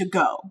 We need to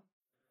go.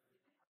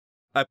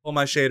 I pull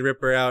my Shade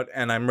Ripper out,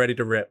 and I'm ready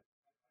to rip.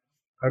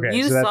 Okay,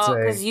 You so that's saw a...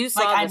 because you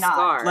saw Like, I the nod.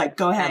 scar. Like,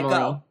 go ahead, Emily.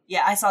 go.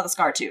 Yeah, I saw the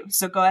scar too.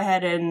 So go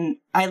ahead and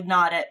I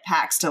nod at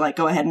Pax to like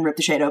go ahead and rip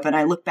the shade open.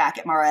 I look back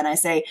at Mara and I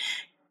say,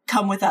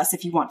 "Come with us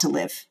if you want to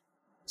live."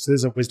 So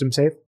this is a wisdom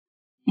save?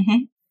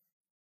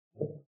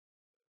 Mm-hmm.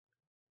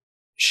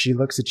 She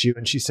looks at you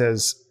and she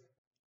says,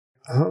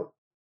 oh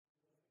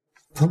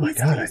my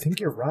god, I think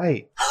you're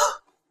right.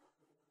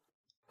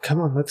 Come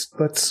on,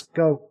 let's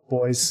go,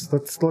 boys.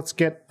 Let's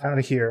get out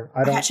of here.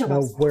 I don't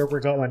know where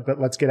we're going,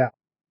 but let's get out.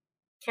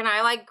 Can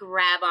I like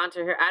grab onto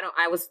her?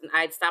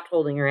 I'd stopped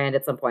holding her hand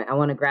at some point. I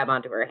want to grab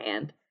onto her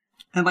hand.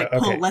 And like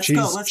pull, let's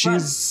go, let's run.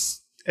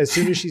 As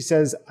soon as she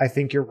says, I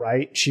think you're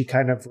right, she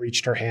kind of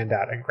reached her hand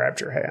out and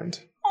grabbed your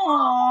hand.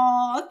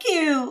 Aww,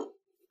 cute.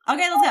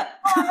 Okay, let's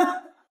go.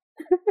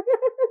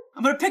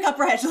 I'm gonna pick up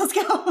Reg. Let's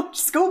go.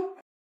 Just go.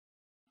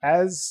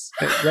 As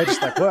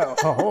Reg's like, whoa,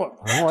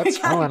 what's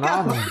going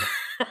on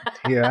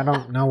here? I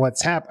don't know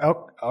what's happening.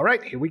 Oh, all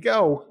right, here we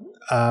go.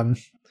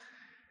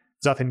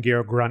 Zuth and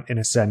Giro grunt in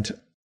assent.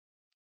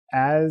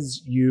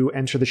 As you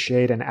enter the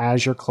shade and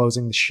as you're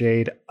closing the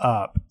shade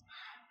up,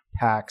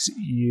 Pax,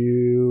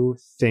 you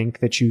think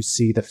that you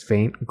see the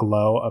faint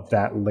glow of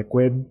that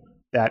liquid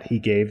that he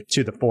gave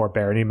to the 4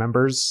 barony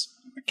members,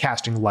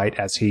 casting light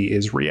as he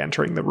is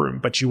re-entering the room.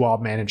 But you all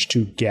manage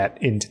to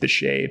get into the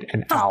shade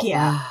and out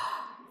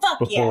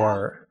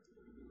before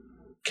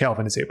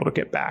Kelvin is able to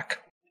get back.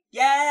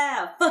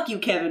 Yeah, fuck you,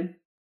 Kevin.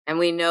 And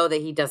we know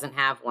that he doesn't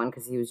have one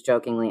because he was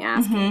jokingly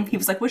asking. Mm-hmm. He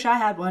was like, wish I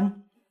had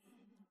one.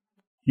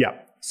 Yeah.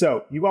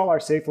 So you all are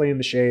safely in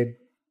the shade.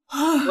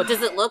 What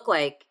does it look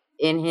like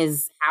in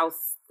his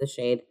house, the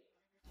shade?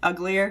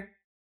 Uglier.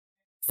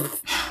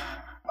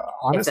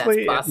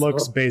 Honestly, it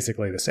looks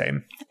basically the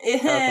same.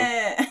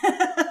 Okay.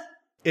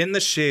 In the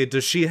shade,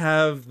 does she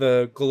have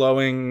the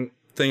glowing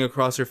thing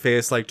across her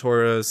face like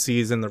Tora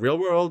sees in the real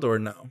world, or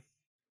no?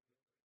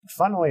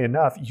 Funnily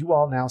enough, you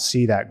all now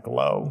see that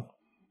glow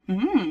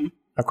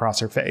across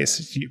her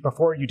face.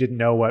 Before, you didn't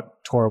know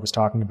what Tora was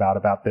talking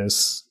about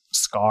this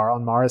scar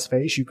on Mara's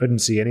face. You couldn't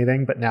see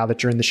anything, but now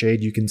that you're in the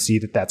shade, you can see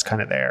that that's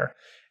kind of there.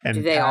 And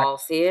do they all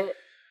see it?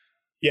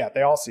 Yeah,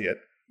 they all see it.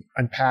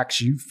 And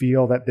Pax, you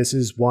feel that this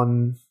is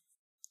one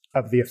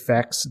of the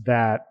effects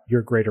that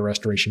your greater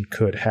restoration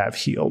could have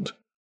healed.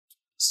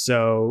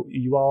 So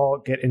you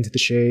all get into the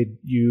shade,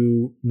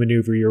 you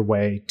maneuver your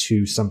way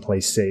to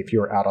someplace safe.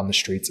 You're out on the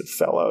streets of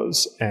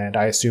Fellows, and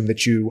I assume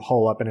that you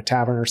hole up in a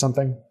tavern or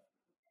something?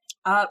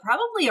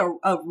 Probably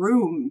a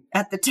room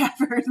at the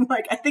tavern.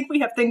 Like, I think we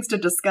have things to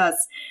discuss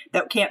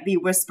that can't be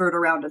whispered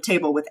around a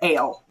table with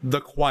ale.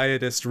 The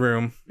quietest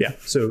room. Yeah,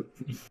 so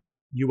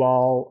you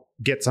all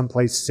get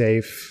someplace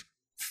safe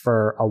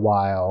for a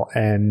while,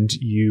 and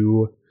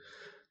you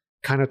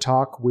kind of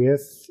talk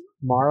with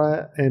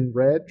Mara and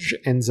Reg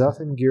and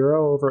Zuth and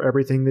Giro over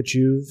everything that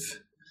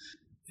you've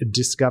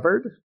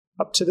discovered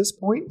up to this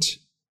point.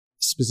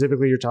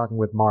 Specifically, you're talking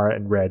with Mara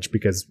and Reg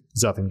because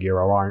Zuth and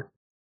Giro aren't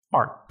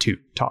too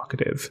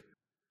talkative.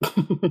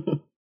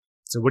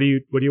 So what do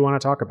you want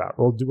to talk about?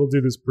 We'll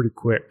do this pretty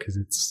quick because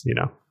it's,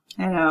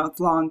 I know, it's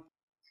long.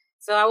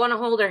 So I want to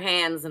hold her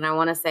hands and I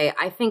want to say,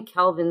 I think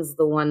Kelvin's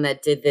the one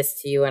that did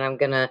this to you, and I'm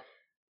going to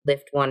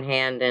lift one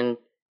hand and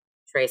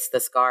trace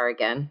the scar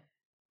again.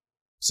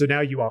 So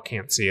now you all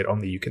can't see it,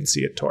 only you can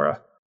see it,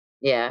 Tora.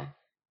 Yeah.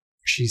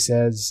 She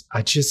says,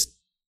 I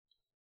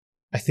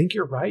think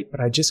you're right, but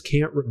I just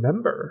can't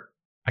remember.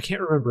 I can't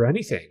remember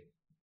anything.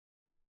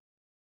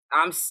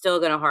 I'm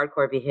still going to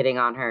hardcore be hitting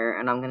on her,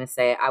 and I'm going to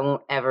say, I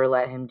won't ever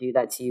let him do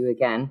that to you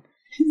again.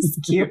 It's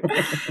cute.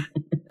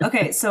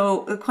 Okay,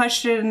 so the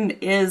question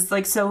is,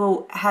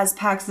 so has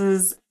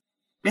Pax's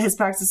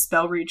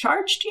spell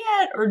recharged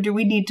yet, or do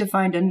we need to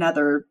find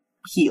another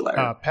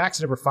healer? Pax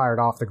never fired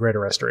off the Greater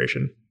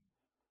Restoration.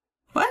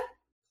 What?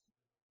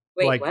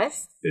 Wait, what?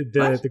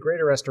 The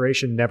Greater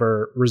Restoration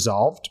never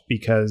resolved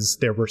because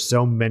there were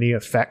so many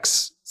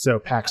effects, so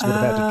Pax would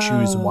have had to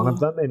choose one of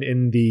them, and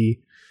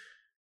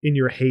in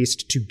your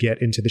haste to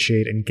get into the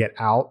shade and get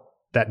out,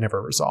 that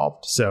never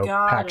resolved. So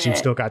Pax, you've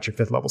still got your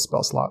 5th level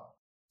spell slot.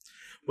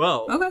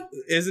 Well, okay.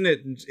 Isn't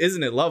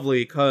it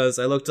lovely? Because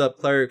I looked up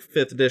Cleric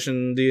 5th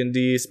edition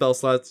D&D spell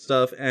slot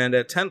stuff, and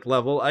at 10th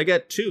level, I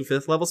get 2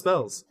 5th level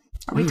spells.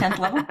 Are we 10th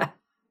level?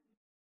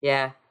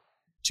 Yeah.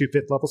 2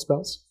 5th level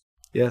spells?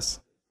 Yes.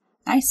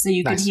 Nice, so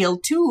you could heal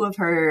 2 of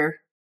her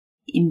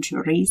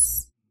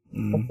injuries.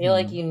 I feel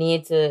like you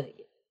need to...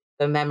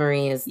 The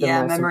memory is the most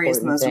important memory is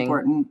the most thing.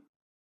 important.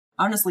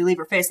 Honestly, leave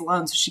her face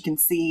alone so she can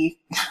see.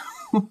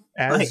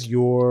 As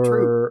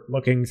you're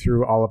looking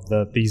through all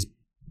of these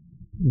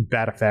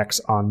bad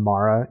effects on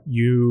Mara,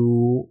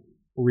 you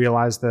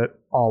realize that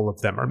all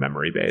of them are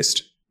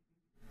memory-based.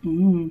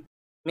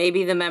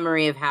 Maybe the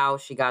memory of how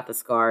she got the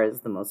scar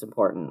is the most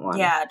important one.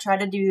 Yeah,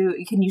 can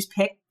you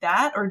pick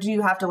that, or do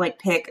you have to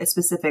pick a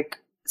specific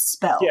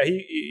spell? Yeah,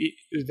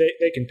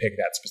 they can pick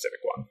that specific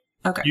one.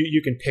 Okay.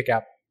 You can pick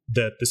out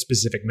the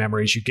specific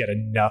memories. You get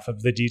enough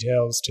of the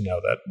details to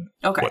know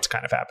that what's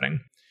kind of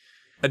happening.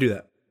 I do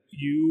that.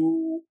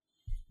 You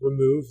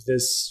remove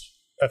this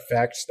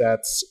effect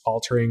that's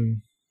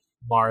altering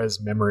Mara's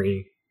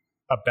memory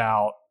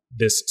about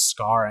this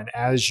scar. And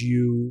as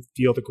you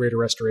feel the greater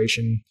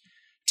restoration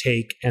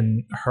take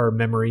and her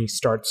memory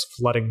starts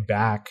flooding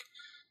back,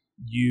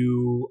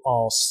 you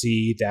all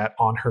see that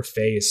on her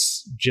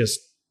face,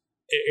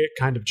 it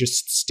kind of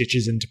just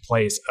stitches into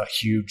place a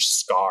huge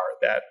scar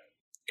that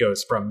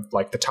goes from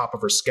like the top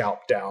of her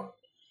scalp down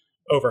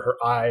over her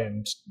eye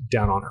and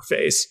down on her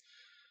face.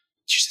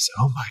 She says,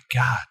 "Oh my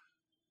God.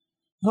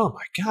 Oh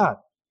my God.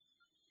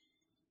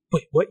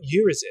 Wait, what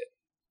year is it?"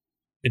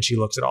 And she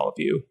looks at all of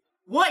you.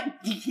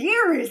 What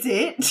year is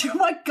it? Oh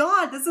my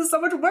God, this is so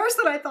much worse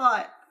than I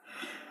thought.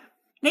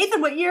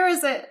 Nathan, what year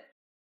is it?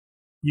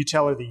 You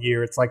tell her the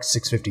year. It's like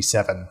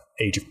 657,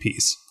 Age of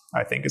Peace,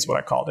 I think is what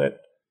I called it.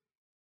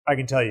 I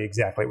can tell you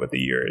exactly what the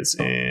year is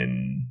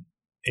in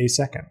a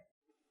second.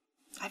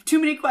 I have too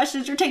many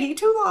questions. You're taking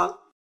too long.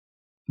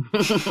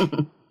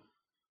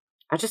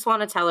 I just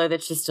want to tell her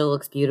that she still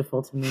looks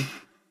beautiful to me.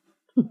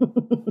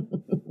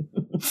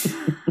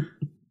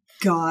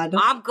 God.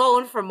 I'm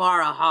going for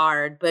Mara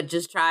hard, but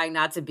just trying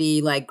not to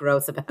be like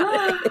gross about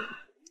it.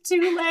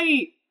 Too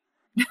late.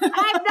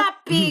 I'm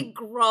not being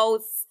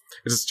gross.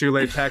 It's too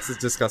late. Pax is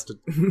disgusted.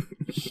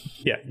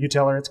 Yeah, you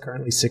tell her it's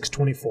currently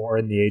 624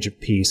 in the Age of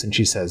Peace, and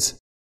she says,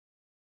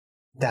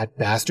 "That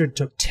bastard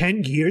took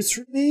 10 years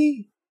from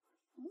me?"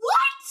 What?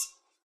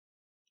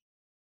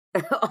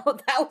 Oh,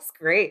 that was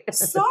great.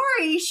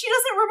 Sorry, she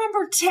doesn't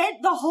remember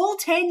the whole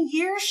 10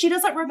 years? She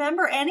doesn't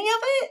remember any of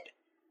it?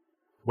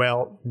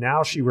 Well,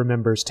 now she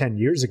remembers 10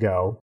 years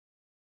ago,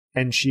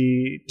 and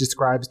she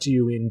describes to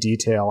you in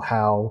detail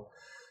how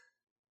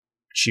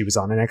she was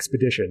on an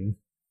expedition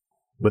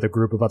with a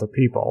group of other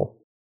people.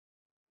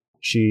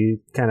 She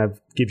kind of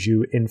gives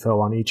you info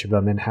on each of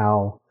them and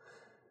how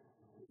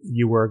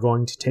you were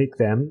going to take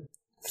them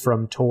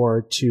from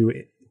Tor to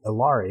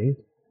Ilari,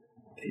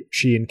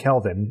 she and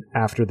Kelvin,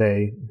 after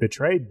they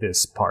betrayed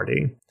this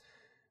party.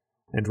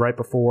 And right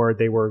before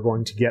they were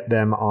going to get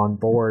them on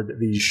board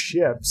these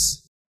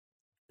ships,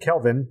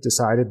 Kelvin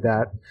decided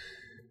that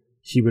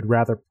he would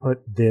rather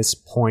put this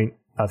point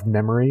of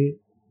memory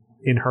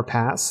in her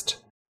past.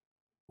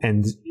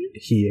 And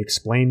he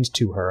explained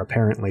to her,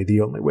 apparently,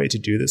 the only way to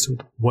do this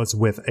was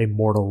with a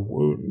mortal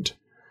wound.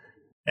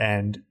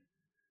 And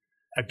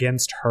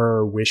against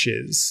her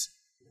wishes,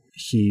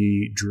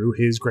 he drew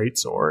his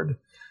greatsword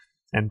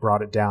and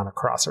brought it down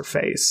across her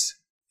face.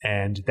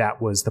 And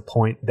that was the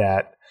point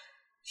that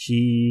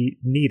he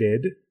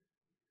needed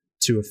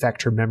to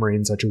affect her memory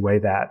in such a way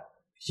that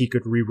he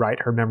could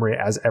rewrite her memory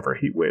however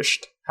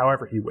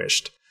he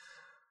wished.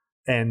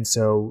 And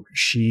so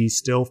she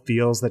still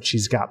feels that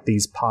she's got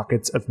these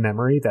pockets of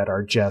memory that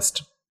are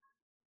just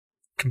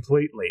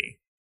completely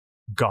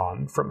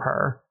gone from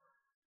her.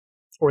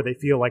 Or they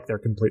feel like they're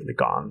completely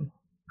gone.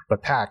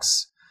 But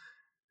Pax,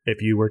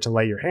 if you were to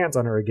lay your hands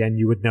on her again,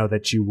 you would know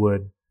that you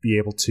would be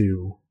able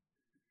to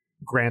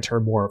grant her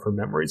more of her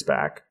memories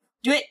back.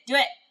 Do it.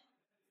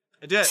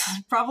 I did.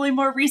 Probably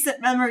more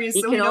recent memories,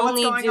 He so we can know what's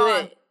only going do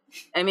on. it.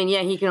 I mean,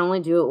 yeah, he can only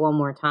do it one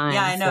more time.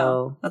 Yeah, I know.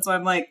 So. That's why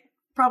I'm like,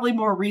 probably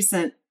more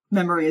recent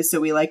memories, so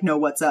we like know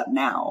what's up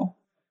now.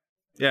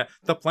 Yeah,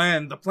 the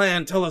plan.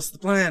 Tell us the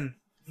plan.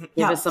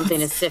 Give us something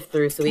to sift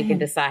through so we can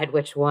decide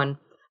which one.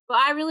 But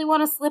I really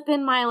want to slip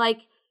in my, like,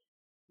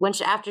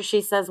 after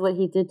she says what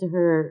he did to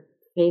her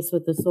face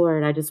with the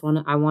sword,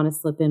 I want to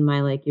slip in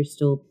my, like, you're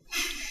still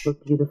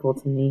look beautiful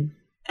to me.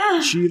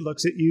 She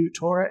looks at you,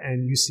 Tora,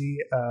 and you see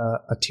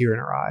a tear in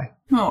her eye.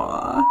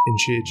 Aww. And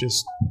she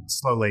just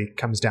slowly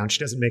comes down. She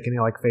doesn't make any,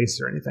 like, face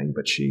or anything,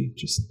 but she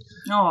just...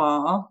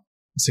 Aww.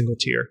 A single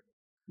tear.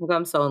 Look,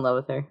 I'm so in love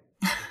with her.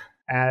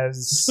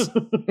 As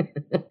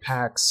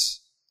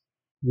Pax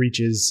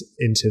reaches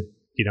into,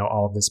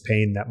 all of this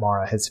pain that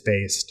Mara has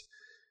faced,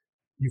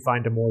 you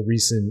find a more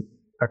recent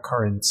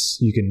occurrence.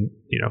 You can,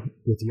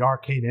 with the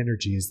arcane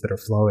energies that are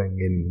flowing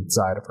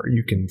inside of her,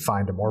 you can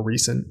find a more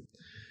recent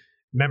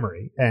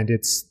memory. And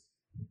it's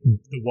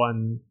the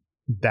one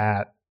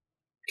that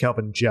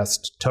Kelvin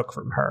just took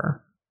from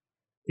her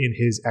in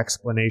his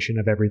explanation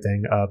of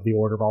everything of the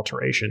Order of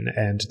Alteration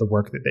and the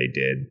work that they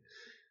did.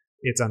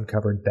 It's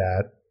uncovered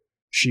that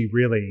she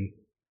really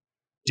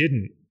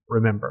didn't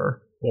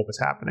remember what was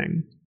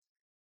happening,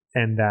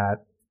 and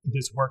that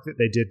this work that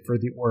they did for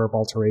the Order of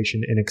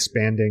Alteration in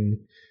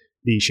expanding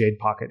the Shade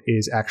Pocket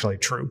is actually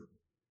true.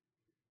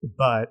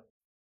 But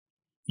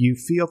you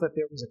feel that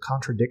there was a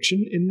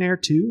contradiction in there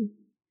too.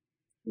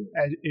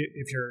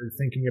 If you're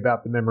thinking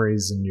about the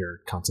memories and you're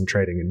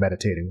concentrating and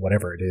meditating,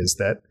 whatever it is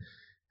that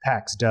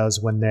Pax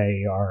does when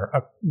they are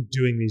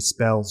doing these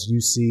spells,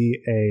 you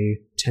see a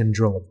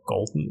tendril of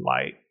golden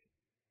light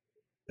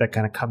that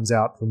kind of comes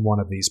out from one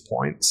of these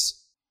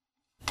points.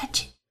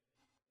 Touch it.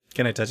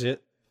 Can I touch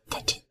it?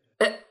 Touch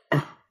it.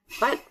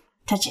 What?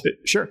 Touch it.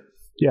 Sure.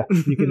 Yeah,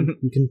 you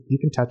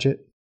can touch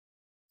it.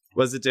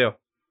 What does it do?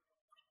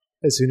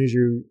 As soon as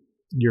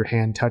your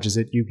hand touches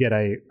it, you get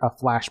a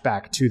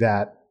flashback to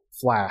that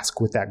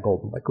flask with that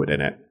golden liquid in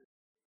it.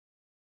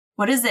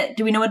 What is it?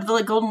 Do we know what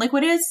the golden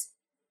liquid is?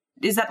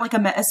 Is that like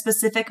a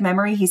specific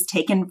memory he's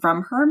taken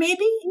from her,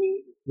 maybe?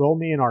 Roll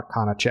me an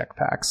Arcana check,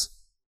 Pax.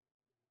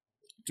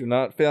 Do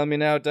not fail me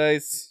now,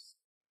 dice.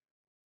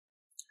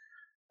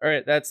 All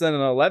right, that's an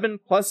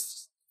 11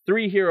 plus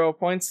 3 hero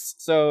points,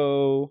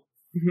 so...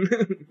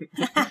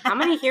 How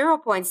many hero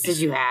points did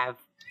you have?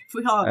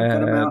 We all have a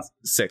good amount.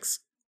 6.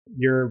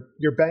 Your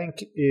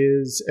bank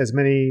is as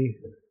many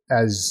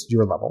as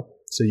your level,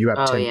 so you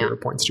have 10 yeah. hero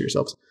points to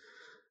yourselves.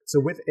 So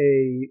with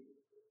a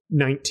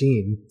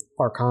 19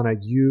 Arcana,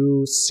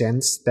 you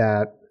sense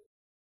that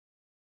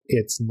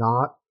it's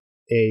not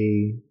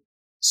a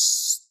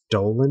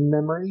stolen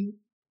memory,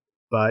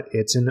 but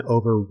it's an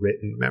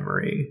overwritten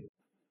memory.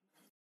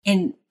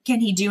 And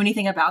can he do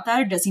anything about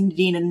that, or does he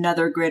need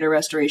another greater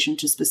restoration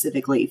to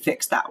specifically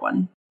fix that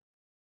one?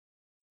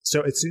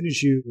 So as soon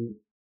as you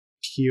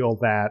heal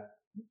that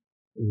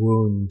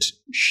wound,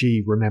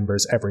 she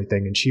remembers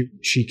everything, and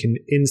she can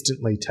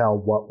instantly tell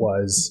what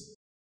was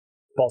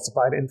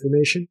falsified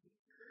information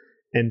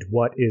and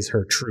what is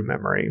her true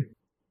memory.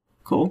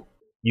 Cool.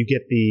 You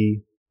get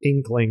the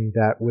inkling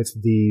that with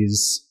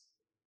these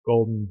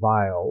golden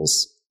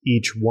vials,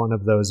 each one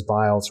of those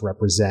vials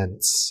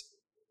represents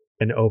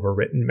an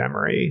overwritten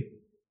memory,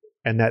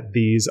 and that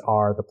these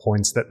are the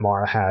points that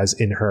Mara has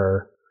in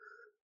her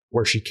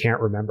where she can't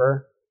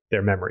remember.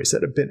 They're memories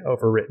that have been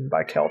overwritten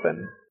by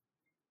Kelvin.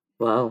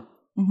 Whoa.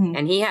 Mm-hmm.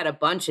 And he had a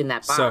bunch in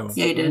that box.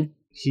 Yeah, he did.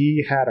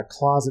 He had a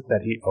closet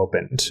that he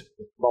opened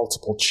with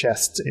multiple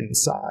chests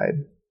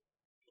inside.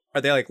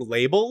 Are they like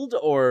labeled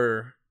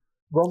or?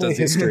 Roll me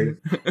history.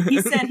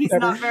 He said he's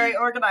not very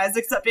organized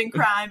except in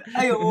crime.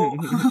 Ayo.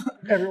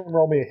 Everyone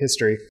roll me a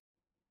history.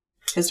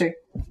 History.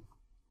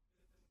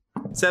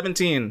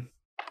 17.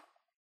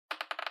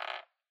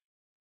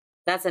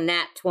 That's a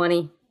nat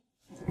 20.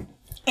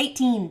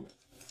 18.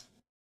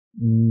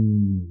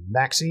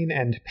 Maxine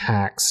and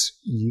Pax,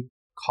 you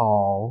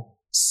call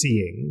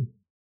seeing,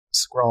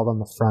 scrawled on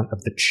the front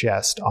of the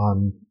chest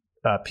on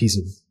a piece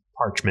of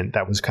parchment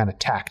that was kind of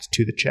tacked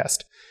to the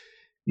chest.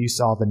 You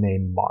saw the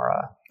name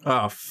Mara.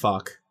 Oh,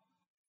 fuck.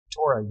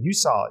 Tora, you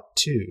saw it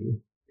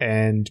too,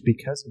 and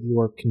because of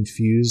your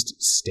confused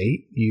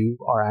state, you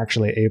are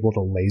actually able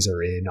to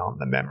laser in on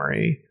the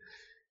memory,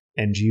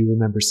 and you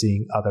remember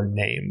seeing other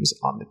names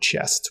on the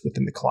chest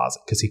within the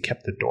closet because he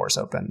kept the doors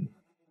open.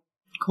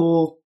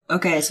 Cool.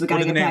 Okay, so we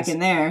gotta get back in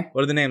there.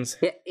 What are the names?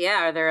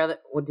 Yeah, are there other...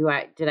 Well,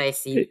 did I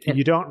see...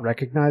 You don't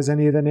recognize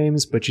any of the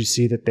names, but you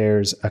see that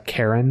there's a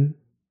Karen,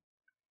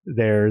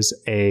 there's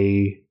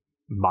a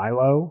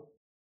Milo,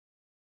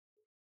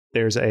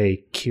 there's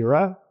a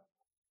Kira,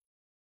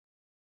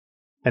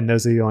 and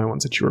those are the only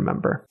ones that you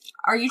remember.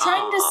 Are you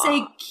trying to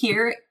say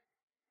Kira?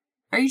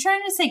 Are you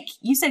trying to say...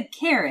 You said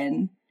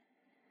Karen.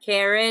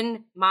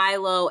 Karen,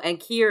 Milo,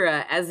 and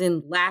Kira, as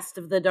in Last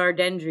of the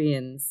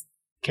Dardendrians.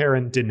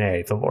 Karen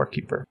Dene, the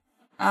lorekeeper.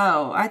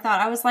 Oh,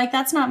 I was like,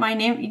 that's not my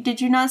name.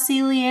 Did you not see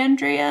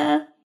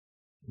Leandria?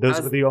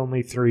 Those were the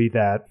only three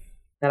that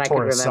I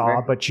Tora could remember.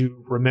 saw, but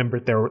you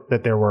remembered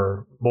that there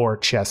were more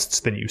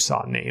chests than you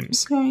saw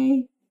names.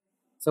 Okay.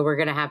 So we're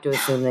going to have to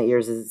assume that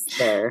yours is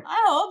there.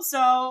 I hope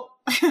so.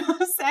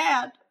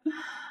 Sad.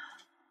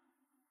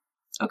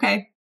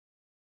 Okay.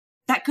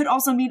 That could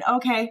also mean,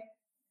 okay.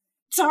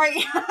 Sorry.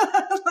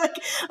 Like,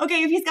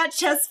 okay, if he's got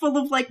chests full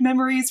of, like,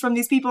 memories from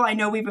these people, I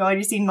know we've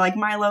already seen, like,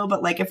 Milo,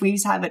 but, like, if we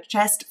have a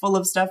chest full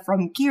of stuff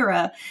from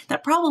Kira,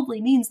 that probably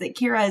means that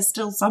Kira is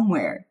still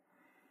somewhere.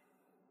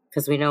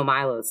 Because we know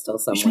Milo's still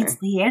Which somewhere. means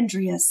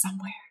Leandria is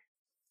somewhere.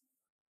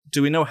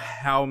 Do we know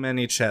how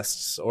many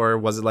chests, or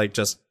was it like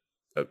just...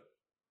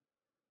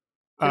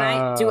 Can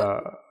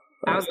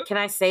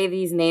I say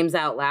these names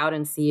out loud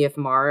and see if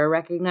Mara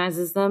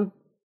recognizes them?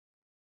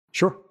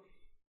 Sure.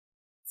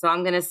 So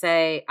I'm gonna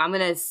say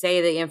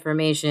the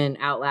information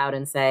out loud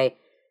and say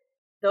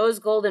those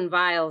golden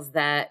vials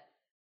that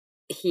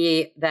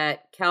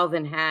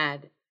Kelvin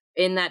had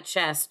in that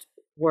chest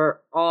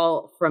were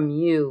all from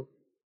you,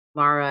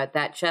 Mara.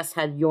 That chest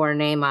had your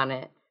name on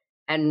it.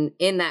 And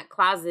in that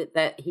closet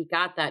that he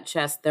got that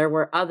chest, there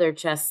were other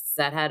chests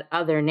that had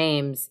other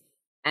names,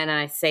 and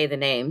I say the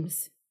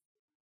names.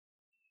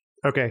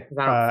 Okay.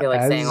 I don't feel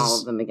like saying all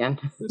of them again.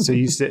 So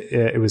you said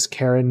it was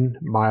Karen,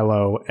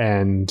 Milo,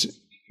 and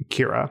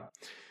Kira.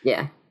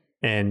 Yeah.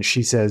 And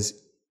she says,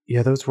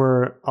 yeah, those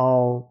were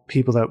all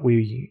people that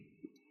we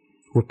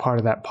were part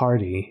of that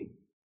party.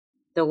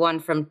 The one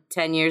from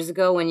 10 years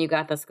ago when you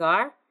got the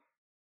scar?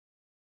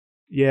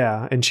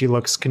 Yeah, and she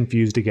looks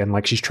confused again,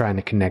 like she's trying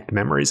to connect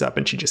memories up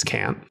and she just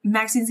can't.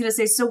 Maxine's going to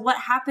say, so what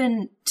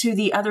happened to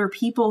the other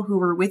people who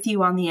were with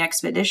you on the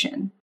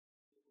expedition?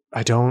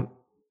 I don't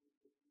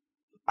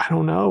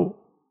know.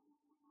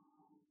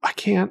 I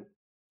can't.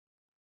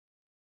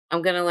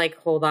 I'm gonna like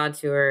hold on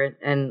to her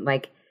and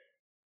like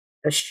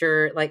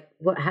assure, like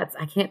I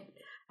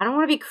don't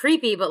want to be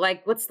creepy, but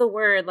like what's the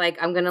word?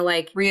 Like I'm gonna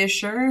like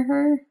reassure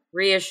her,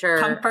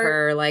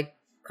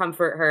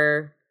 comfort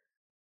her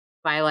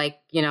by like,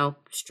 you know,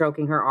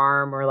 stroking her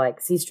arm, or like,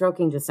 see,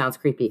 stroking just sounds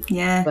creepy.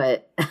 Yeah.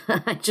 But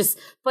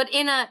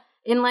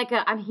in like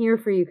a I'm here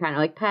for you kind of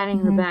like patting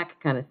her back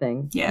kind of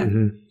thing. Yeah.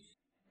 Mm-hmm.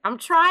 I'm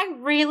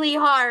trying really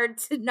hard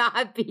to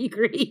not be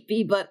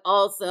creepy, but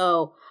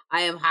also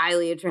I am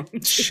highly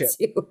attracted Shit.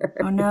 to her.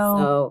 Oh, no.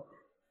 So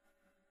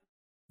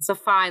it's a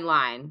fine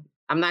line.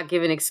 I'm not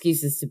giving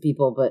excuses to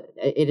people, but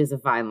it is a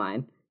fine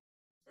line.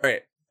 All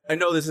right. I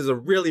know this is a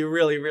really,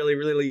 really, really,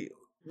 really,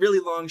 really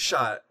long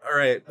shot. All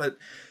right, but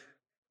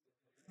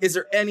is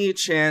there any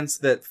chance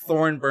that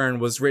Thornburn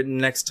was written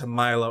next to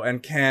Milo,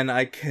 and can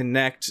I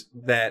connect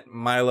that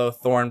Milo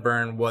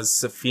Thornburn was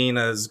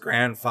Safina's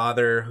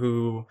grandfather,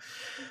 who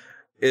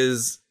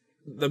is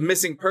the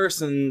missing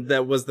person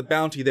that was the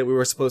bounty that we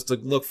were supposed to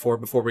look for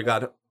before we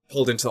got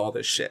pulled into all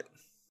this shit?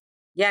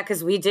 Yeah,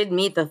 because we did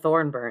meet the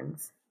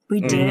Thornburns.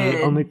 We did.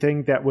 The only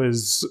thing that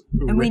was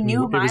And we written,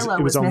 knew Milo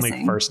it was was only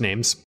missing. first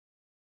names.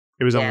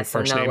 It was Yeah, only so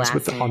first no names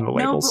last on the name. No,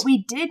 labels. but we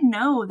did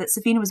know that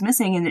Safina was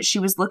missing and that she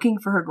was looking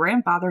for her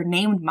grandfather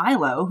named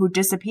Milo, who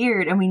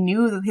disappeared, and we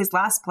knew his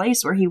last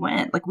place where he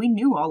went. Like, we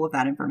knew all of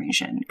that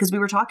information because we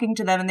were talking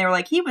to them and they were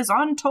like, he was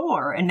on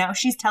tour. And now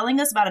she's telling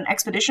us about an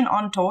expedition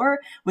on tour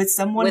with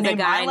someone With named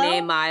a guy Milo?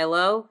 named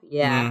Milo.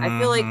 Yeah, I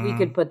feel like we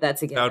could put that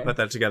together. I would put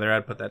that together.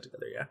 I'd put that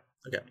together, yeah.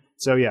 Okay.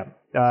 So yeah,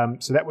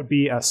 so that would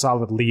be a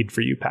solid lead for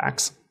you,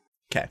 Pax.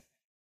 Okay.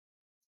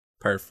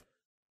 Perf.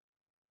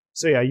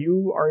 So yeah,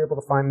 you are able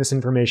to find this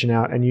information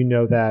out, and you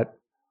know that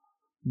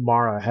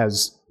Mara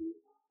has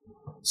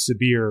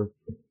severe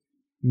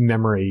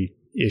memory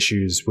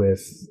issues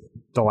with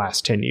the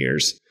last 10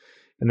 years,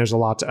 and there's a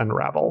lot to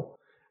unravel.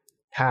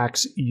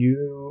 Pax,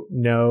 you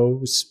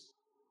know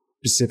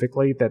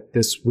specifically that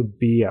this would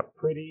be a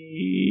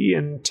pretty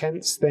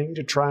intense thing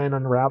to try and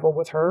unravel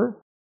with her.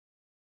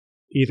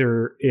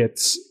 Either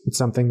it's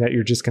something that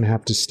you're just going to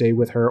have to stay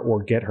with her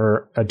or get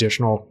her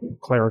additional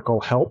clerical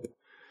help.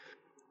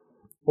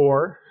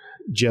 Or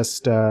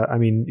just,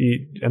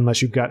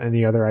 unless you've got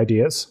any other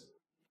ideas.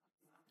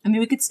 I mean,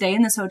 we could stay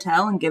in this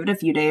hotel and give it a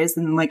few days,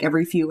 and like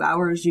every few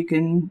hours you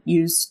can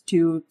use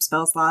 2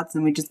 spell slots,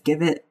 and we just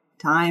give it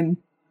time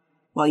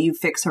while you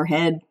fix her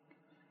head.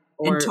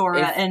 Or And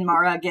Tora and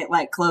Mara get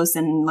like close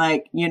and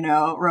like,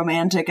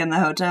 romantic in the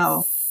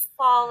hotel.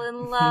 fall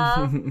in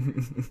love.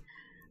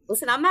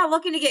 Listen, I'm not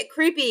looking to get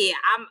creepy.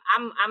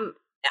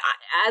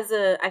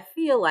 I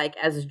feel like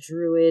as a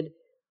druid,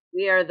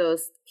 we are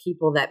those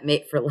people that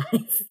mate for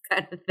life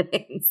kind of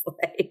things.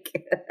 Like,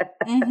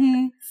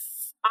 I'm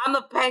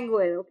a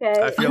penguin,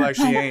 okay? I feel like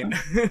she ain't.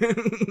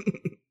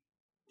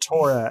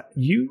 Tora,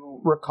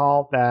 you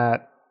recall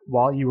that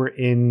while you were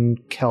in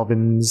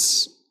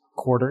Kelvin's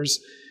quarters,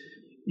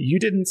 you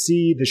didn't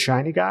see the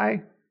shiny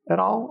guy at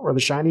all, or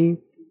the shiny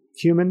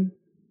human.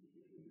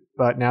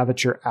 But now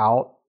that you're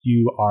out,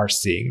 you are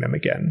seeing them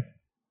again.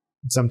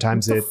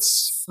 Sometimes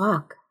it's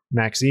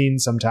Maxine,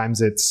 sometimes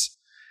it's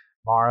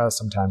Mara,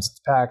 sometimes it's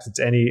Pax, it's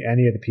any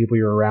of the people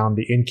you're around,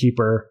 the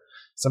innkeeper.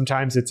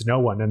 Sometimes it's no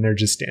one, and they're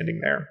just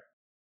standing there.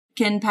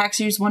 Can Pax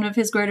use one of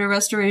his greater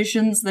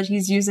restorations that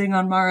he's using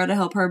on Mara to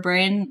help her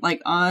brain,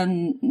 like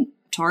on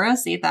Tora?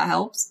 See if that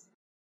helps.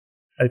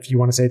 If you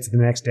want to say it's the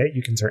next day,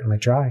 you can certainly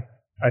try.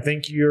 I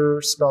think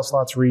your spell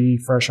slots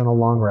refresh on a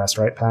long rest,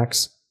 right,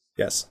 Pax?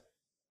 Yes.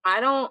 I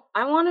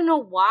want to know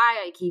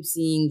why I keep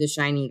seeing the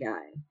shiny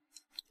guy.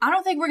 I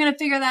don't think we're going to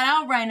figure that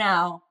out right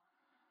now.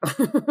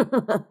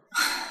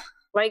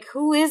 Like,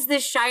 who is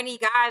this shiny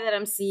guy that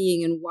I'm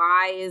seeing, and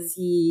why is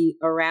he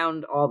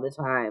around all the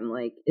time?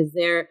 Like, is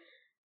there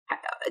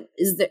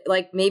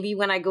like, maybe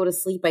when I go to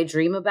sleep I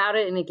dream about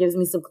it and it gives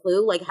me some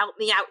clue? Like, help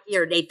me out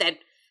here, Nathan.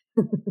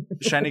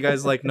 Shiny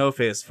guy's like No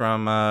Face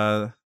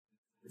from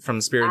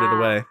Spirited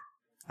Away.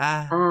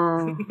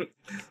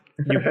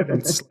 You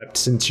haven't slept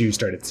since you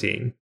started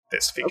seeing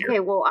this figure. Okay,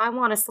 well, I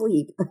want to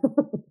sleep.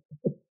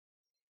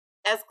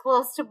 As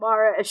close to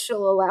Mara as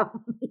she'll allow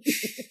me.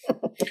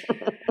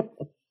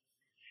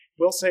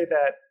 We'll say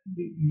that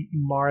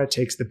Mara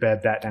takes the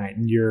bed that night,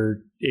 and you're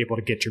able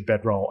to get your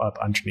bedroll up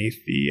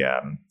underneath the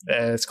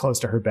as close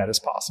to her bed as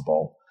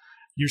possible.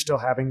 You're still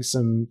having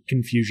some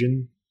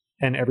confusion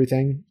and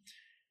everything,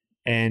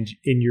 and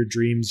in your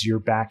dreams, you're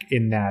back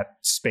in that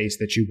space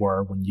that you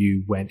were when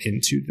you went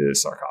into the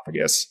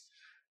sarcophagus,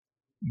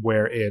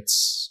 where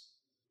it's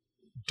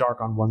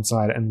dark on one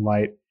side and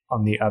light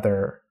on the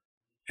other,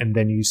 and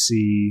then you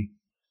see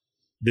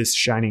this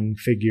shining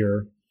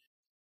figure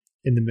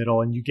in the middle,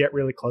 and you get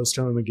really close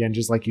to him again,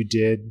 just like you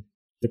did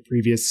the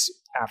previous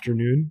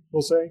afternoon,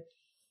 we'll say.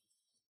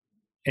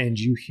 And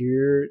you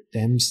hear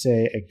them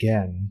say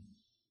again,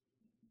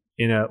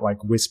 in a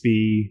like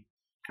wispy,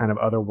 kind of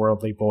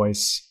otherworldly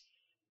voice,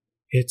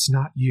 "It's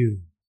not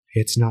you.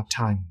 It's not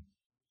time.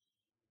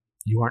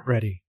 You aren't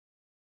ready."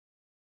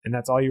 And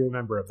that's all you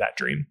remember of that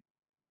dream.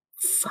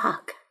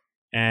 Fuck.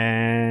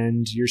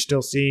 And you're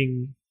still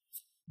seeing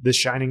the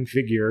shining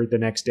figure the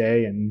next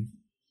day, and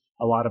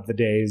a lot of the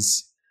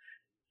days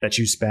that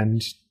you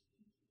spend,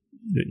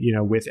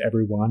 with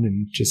everyone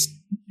and just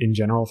in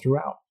general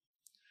throughout.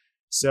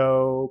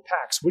 So,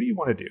 Pax, what do you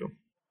want to do?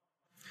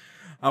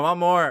 I want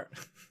more.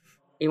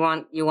 You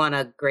want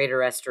a greater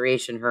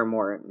restoration, her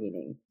more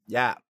meaning.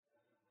 Yeah.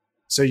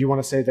 So you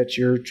want to say that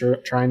you're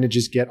trying to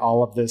just get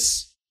all of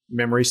this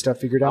memory stuff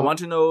figured I out? want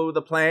to know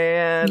the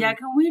plan. Yeah,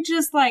 can we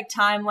just like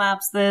time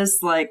lapse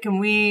this? Like, can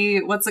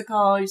we, what's it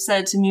called? You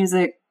said it to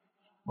music.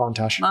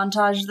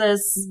 Montage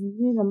this.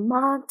 In a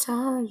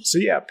montage. So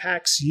yeah,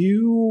 Pax,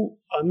 you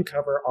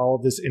uncover all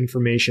of this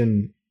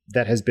information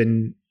that has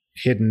been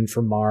hidden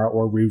from Mara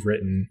or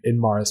rewritten in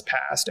Mara's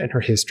past and her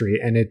history,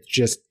 and it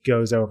just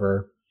goes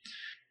over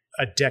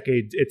a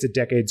decade. It's a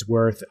decade's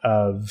worth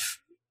of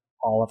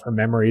all of her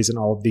memories and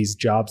all of these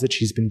jobs that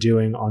she's been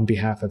doing on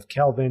behalf of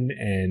Kelvin,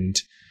 and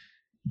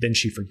then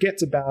she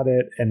forgets about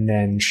it, and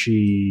then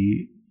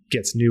she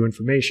gets new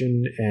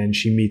information, and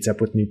she meets up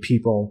with new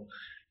people.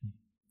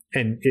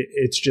 And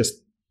it's just,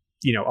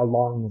 a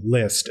long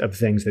list of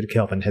things that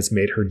Kelvin has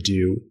made her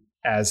do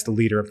as the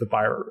leader of the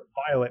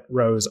Violet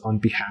Rose on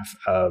behalf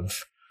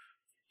of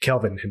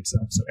Kelvin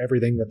himself. So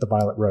everything that the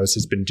Violet Rose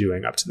has been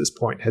doing up to this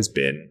point has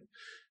been,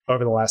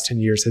 over the last 10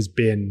 years, has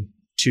been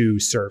to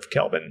serve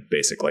Kelvin,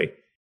 basically.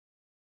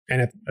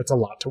 And it's a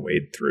lot to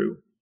wade through.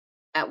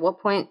 At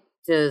what point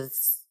do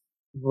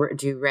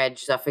Reg,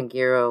 Zuff, and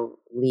Giro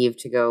leave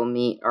to go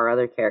meet our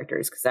other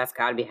characters? Because that's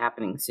got to be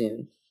happening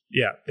soon.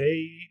 Yeah,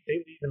 they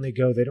leave and they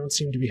go. They don't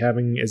seem to be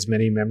having as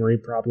many memory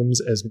problems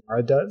as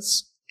Mara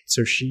does.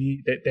 So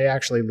they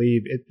actually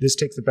leave. This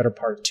takes the better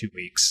part of 2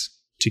 weeks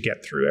to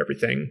get through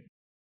everything.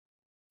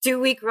 2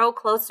 week row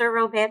closer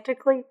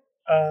romantically?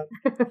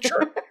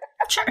 Sure.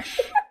 Sure.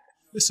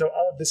 So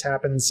all of this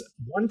happens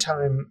one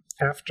time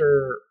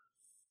after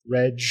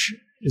Reg,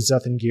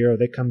 Zuth, and Giro,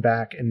 they come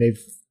back and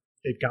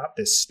they've got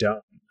this stone.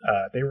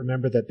 They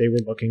remember that they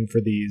were looking for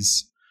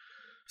these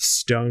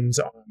stones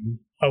on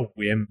a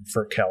whim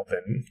for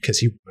Kelvin because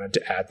he wanted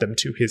to add them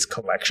to his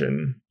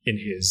collection in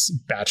his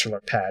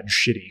bachelor pad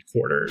shitty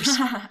quarters.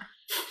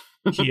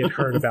 He had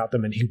heard about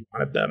them and he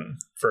wanted them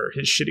for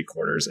his shitty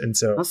quarters. And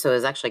so also, it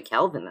was actually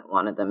Kelvin that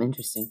wanted them.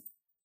 Interesting.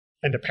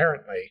 And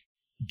apparently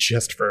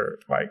just for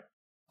like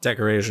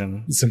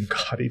decoration, some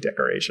gaudy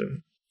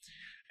decoration.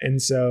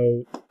 And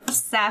so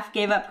Saf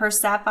gave up her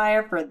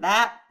sapphire for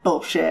that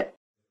bullshit.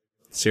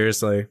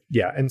 Seriously.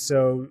 Yeah, and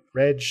so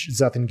Reg,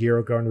 Zuth, and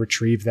Giro go and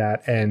retrieve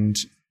that, and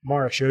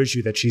Mara shows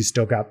you that she's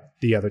still got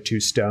the other 2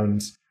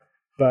 stones.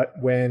 But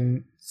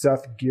when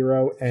Zuth,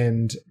 Giro,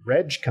 and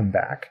Reg come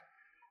back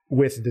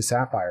with the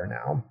sapphire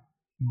now,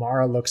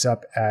 Mara looks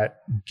up at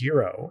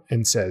Giro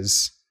and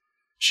says,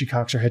 she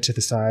cocks her head to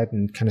the side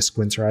and kind of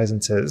squints her eyes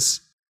and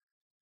says,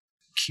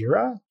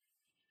 Kira?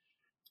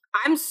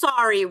 I'm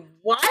sorry,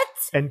 what?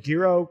 And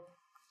Giro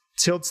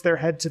tilts their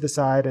head to the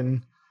side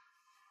and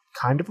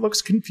kind of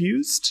looks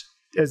confused,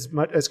 as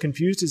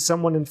confused as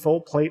someone in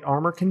full plate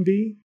armor can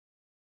be.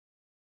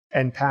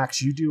 And Pax,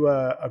 you do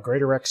a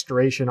greater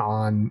restoration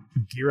on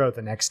Giro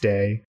the next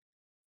day,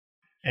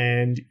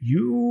 and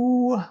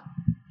you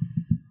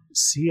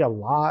see a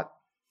lot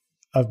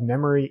of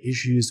memory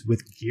issues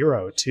with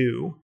Giro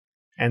too.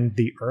 And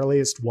the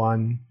earliest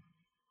one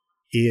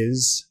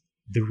is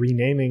the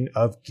renaming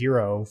of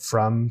Giro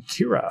from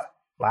Kira,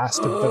 last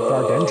of the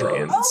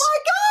Vardendrians. Oh my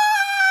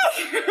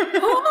god!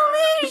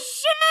 Holy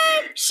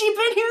shit! She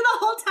been here the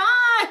whole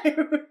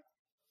time!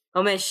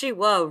 Oh man, she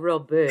was real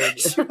big.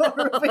 She was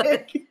real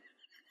big.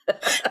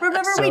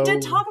 Remember, we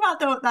did talk about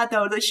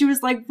that she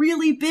was like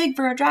really big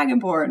for a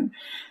Dragonborn.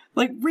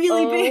 Like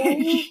really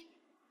big.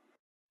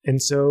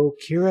 And so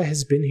Kira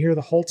has been here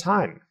the whole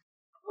time.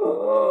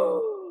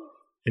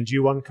 And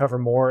you uncover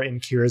more in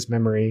Kira's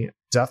memory.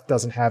 Zuth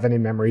doesn't have any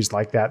memories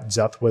like that.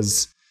 Zuth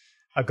was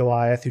a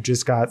Goliath who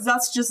just got...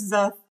 Zuth's just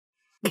Zuth.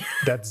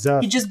 That's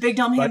Zuth. He just big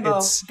dumb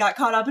himbo. Got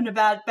caught up into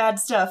bad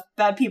stuff,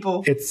 bad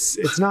people.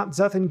 It's not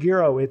Zuth and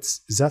Giro,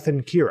 it's Zuth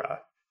and Kira.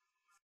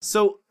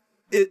 So,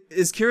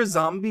 is Kira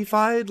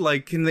zombified?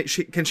 Like, can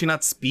she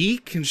not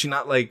speak? Can she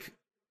not, like...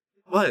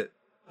 What?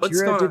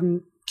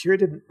 Kira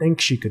didn't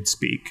think she could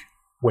speak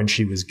when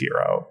she was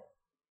Giro.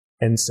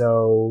 And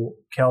so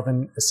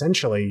Kelvin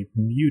essentially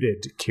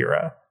muted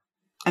Kira.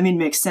 I mean,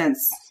 makes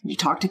sense. You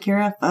talk to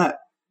Kira? Fuck.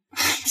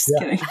 Just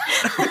kidding.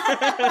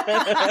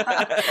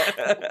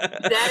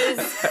 That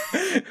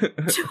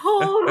is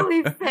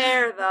totally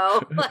fair,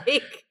 though.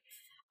 Like,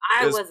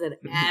 I was an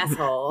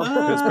asshole.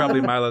 It was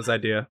probably Milo's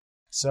idea.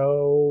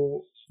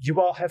 So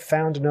you all have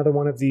found another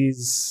one of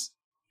these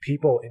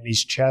people in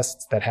these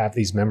chests that have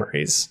these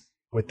memories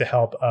with the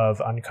help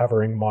of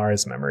uncovering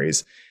Mara's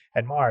memories.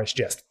 And Mara's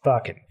just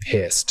fucking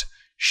pissed.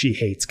 She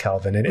hates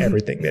Kelvin and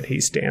everything that he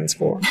stands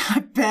for. I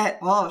bet.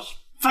 Oh,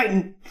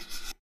 fighting.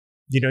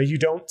 You know, you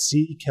don't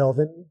see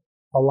Kelvin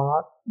a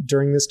lot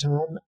during this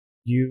time.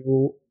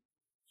 You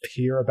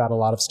hear about a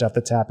lot of stuff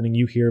that's happening.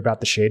 You hear about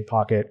the Shade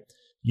Pocket.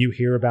 You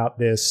hear about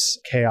this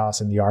chaos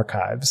in the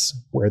archives,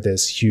 where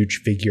this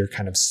huge figure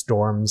kind of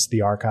storms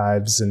the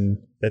archives, and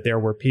that there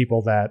were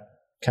people that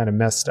kind of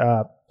messed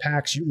up.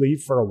 Pax, you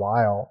leave for a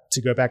while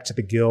to go back to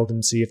the guild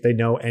and see if they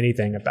know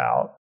anything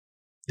about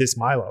this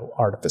Milo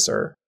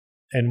artificer.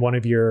 And one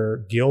of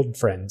your guild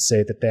friends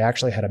say that they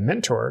actually had a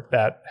mentor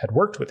that had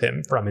worked with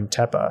him from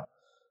Intepa,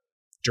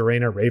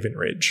 Dorena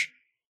Ravenridge.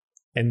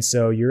 And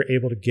so you're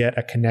able to get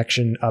a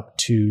connection up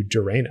to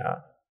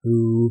Dorena,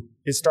 who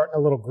is starting a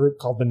little group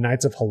called the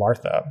Knights of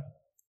Halartha.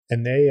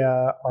 And they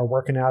are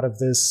working out of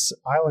this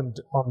island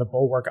on the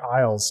Bulwark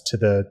Isles to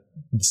the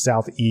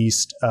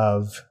southeast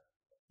of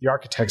the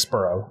Architect's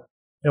Burrow,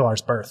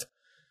 Ilar's Birth.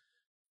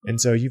 And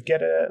so you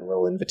get a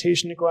little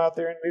invitation to go out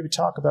there and maybe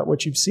talk about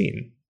what you've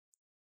seen.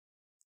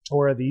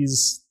 Tora,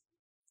 these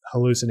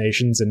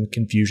hallucinations and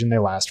confusion, they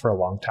last for a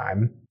long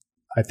time.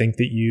 I think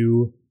that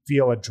you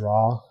feel a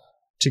draw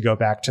to go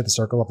back to the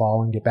Circle of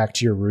All and get back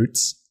to your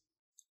roots.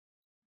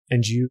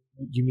 And you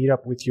meet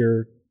up with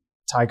your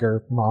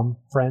tiger mom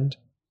friend.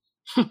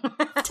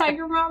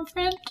 Tiger mom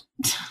friend?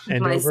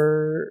 And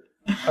over...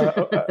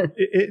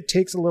 it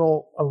takes a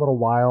little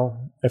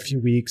while, a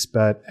few weeks,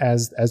 but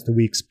as the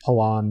weeks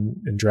pull on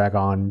and drag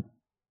on,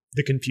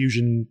 the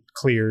confusion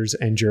clears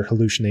and your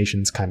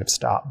hallucinations kind of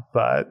stop.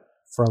 But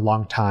for a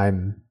long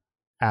time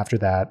after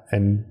that,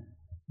 and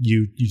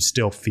you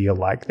still feel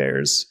like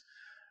there's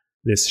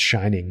this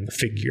shining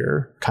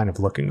figure kind of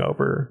looking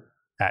over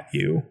at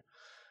you.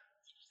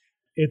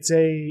 It's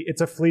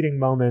a fleeting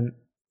moment.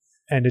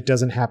 And it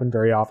doesn't happen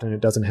very often.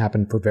 It doesn't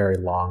happen for very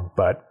long,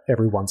 but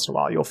every once in a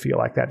while you'll feel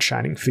like that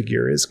shining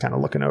figure is kind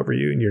of looking over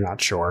you and you're not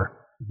sure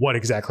what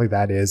exactly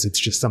that is. It's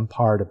just some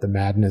part of the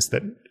madness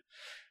that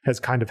has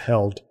kind of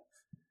held.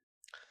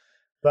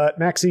 But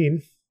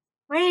Maxine.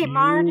 Wait,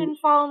 Mara didn't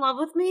fall in love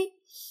with me?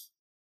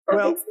 That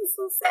Well, makes me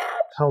so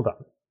sad. Hold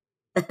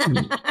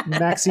on.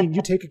 Maxine,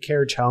 you take a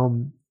carriage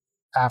home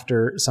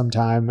after some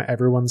time.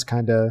 Everyone's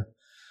kind of...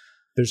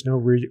 There's no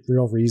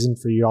real reason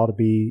for you all to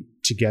be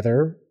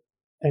together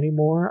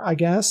anymore, I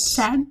guess.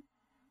 Sad.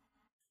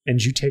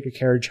 And you take a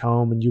carriage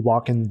home and you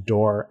walk in the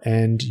door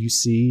and you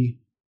see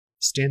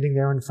standing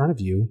there in front of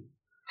you,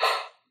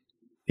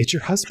 it's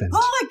your husband.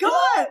 Oh my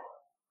god!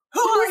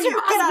 Who are you?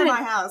 Get out of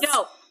my house.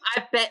 No,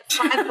 I bet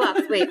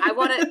 $5. Wait, I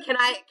want to.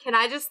 Can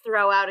I just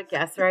throw out a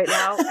guess right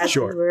now? As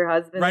Sure. to who her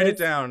husband Write is? it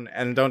down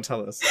and don't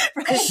tell us.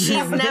 Because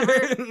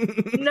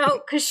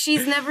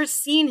she's never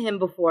seen him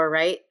before,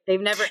 right?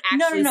 They've never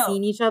actually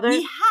seen each other.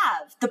 We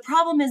have. The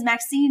problem is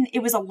Maxine, it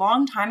was a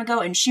long time ago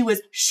and she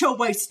was so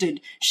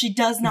wasted. She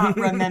does not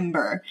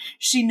remember.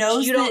 She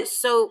knows that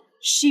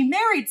she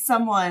married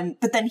someone,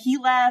 but then he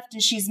left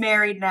and she's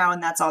married now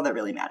and that's all that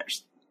really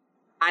matters.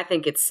 I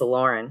think it's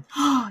Saloran.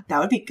 That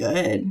would be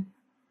good.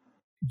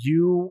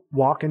 You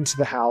walk into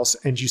the house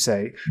and you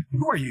say,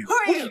 "Who are you?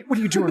 What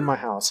are you doing in my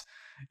house?"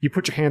 You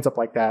put your hands up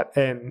like that,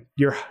 and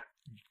your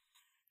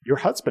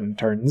husband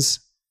turns.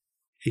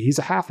 He's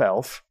a half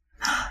elf,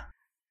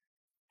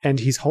 and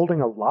he's holding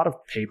a lot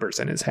of papers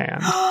in his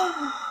hand.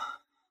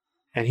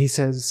 And he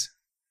says,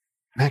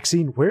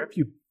 "Maxine, where have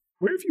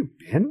you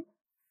been?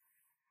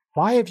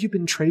 Why have you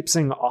been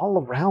traipsing all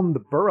around the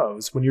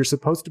burrows when you're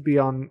supposed to be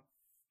on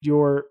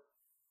your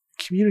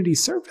community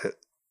service?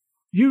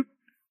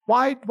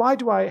 Why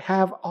do I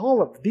have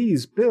all of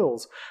these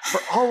bills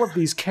for all of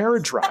these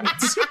carriage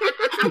rides?"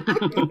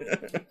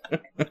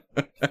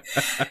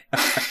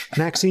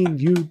 Maxine,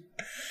 you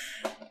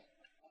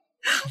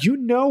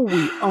know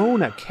we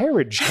own a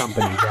carriage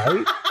company,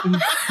 right?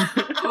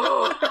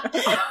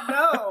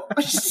 No,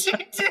 she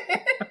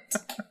didn't.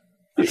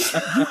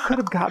 You could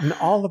have gotten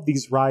all of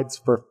these rides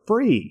for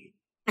free.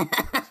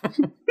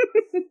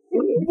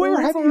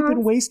 Where have you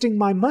been wasting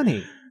my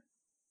money?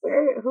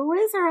 Who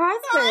is her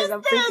husband?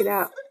 I'm freaking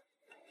out.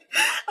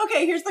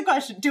 Okay, here's the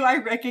question. Do I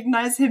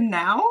recognize him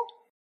now?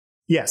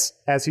 Yes,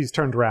 as he's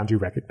turned around, you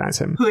recognize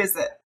him. Who is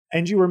it?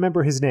 And you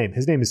remember his name.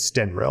 His name is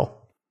Stenril.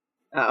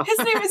 Oh. His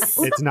name is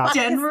It's not.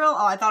 General.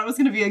 Oh, I thought it was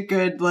going to be a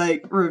good,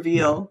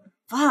 reveal. No.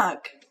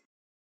 Fuck.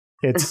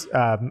 It's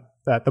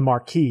the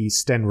Marquis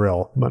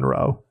Stenril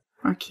Monroe.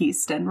 Marquis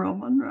Stenril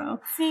Monroe.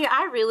 See,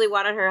 I really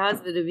wanted her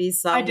husband to be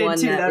someone did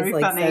too. that That'd was be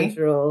like funny.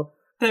 central.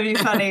 That'd be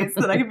funny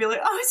so that I could be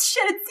like, oh,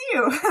 shit, it's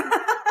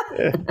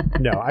you.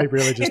 No, I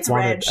really just It's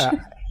wanted... Reg.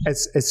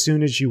 As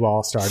soon as you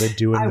all started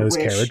doing those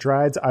wish. carriage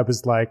rides, I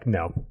was like,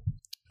 no.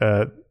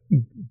 The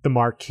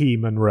Marquis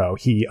Monroe,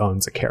 he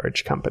owns a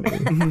carriage company.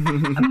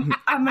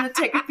 I'm going to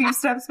take a few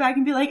steps back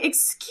and be like,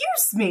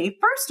 excuse me,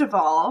 first of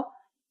all,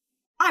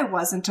 I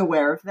wasn't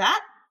aware of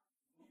that.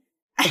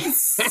 And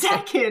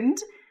second,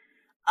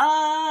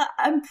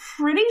 I'm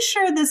pretty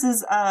sure this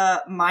is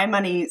my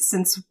money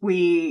since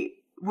we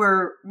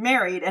were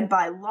married, and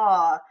by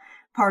law,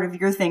 part of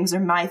your things are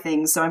my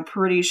things, so I'm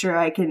pretty sure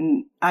I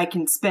can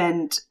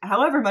spend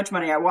however much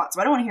money I want. So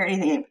I don't want to hear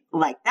anything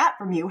like that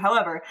from you.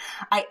 However,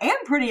 I am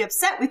pretty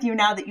upset with you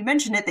now that you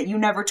mention it, that you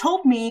never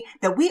told me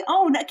that we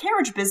own a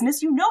carriage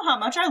business. You know how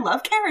much I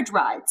love carriage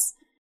rides.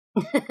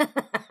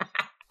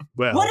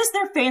 Well, What is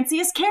their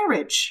fanciest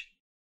carriage?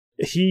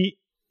 he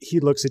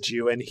looks at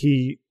you and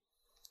he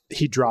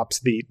drops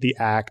the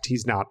act.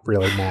 He's not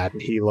really mad,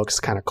 and he looks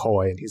kind of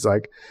coy, and he's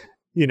like,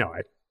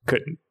 I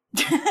couldn't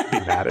be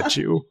mad at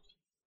you.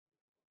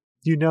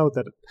 You know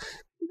that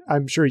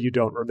I'm sure you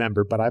don't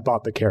remember, but I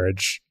bought the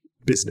carriage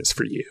business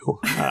for you.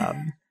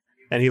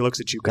 And he looks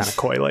at you kind of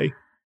coyly.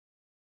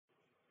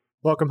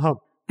 Welcome home.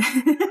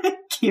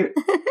 Cute.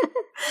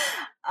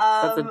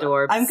 That's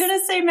adorbs. I'm going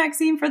to say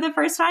Maxine, for the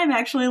first time,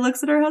 actually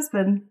looks at her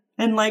husband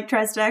and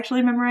tries to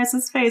actually memorize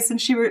his face. And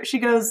she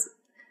goes,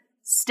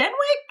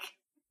 Stenwick?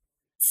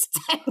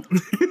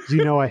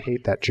 You know I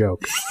hate that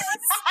joke.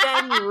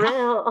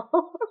 Real.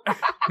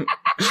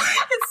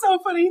 It's so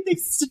funny. He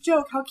thinks it's a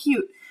joke. How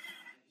cute.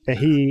 And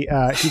he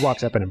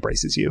walks up and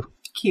embraces you.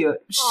 Cute.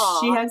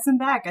 Aww. She hugs him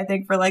back, I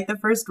think, for like the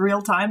first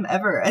real time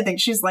ever. I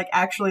think she's like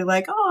actually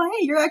like, oh,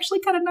 hey, you're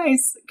actually kind of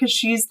nice. Because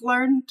she's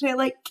learned to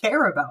like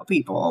care about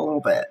people a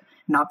little bit.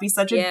 Not be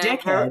such a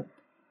dickhead.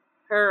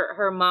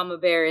 Her mama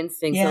bear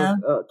instincts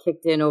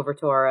kicked in over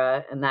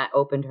Tora, and that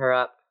opened her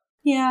up.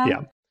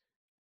 Yeah.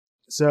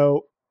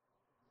 So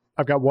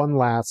I've got one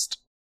last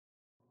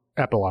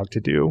epilogue to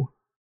do.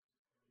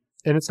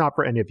 And it's not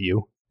for any of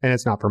you. And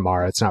it's not for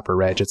Mara. It's not for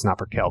Reg. It's not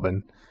for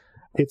Kelvin.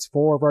 It's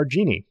for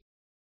Vargini.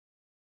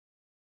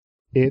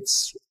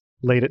 It's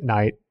late at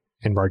night,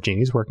 and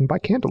Vargini's working by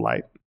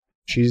candlelight.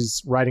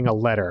 She's writing a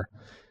letter.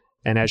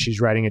 And as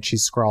she's writing it, she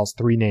scrawls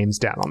 3 names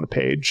down on the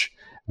page.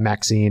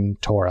 Maxine,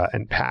 Tora,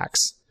 and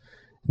Pax.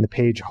 And the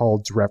page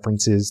holds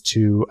references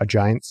to a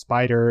giant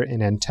spider in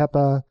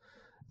Antepa,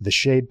 the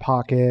Shade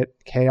Pocket,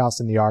 chaos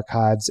in the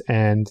archives,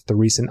 and the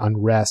recent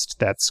unrest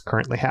that's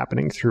currently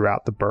happening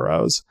throughout the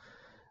boroughs.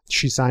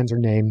 She signs her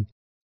name,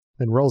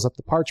 then rolls up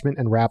the parchment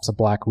and wraps a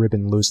black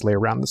ribbon loosely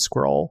around the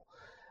scroll.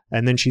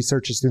 And then she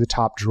searches through the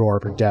top drawer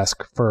of her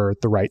desk for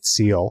the right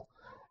seal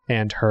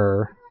and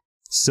her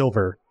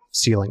silver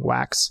sealing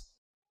wax.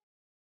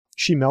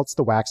 She melts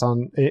the wax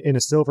in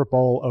a silver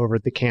bowl over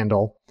the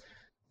candle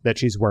that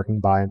she's working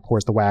by and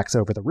pours the wax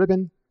over the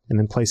ribbon and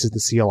then places the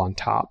seal on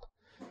top.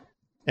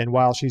 And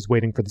while she's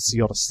waiting for the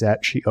seal to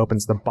set, she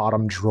opens the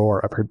bottom drawer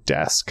of her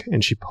desk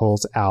and she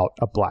pulls out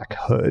a black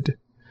hood.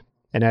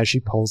 And as she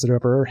pulls it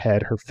over her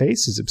head, her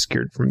face is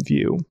obscured from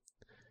view.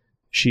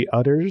 She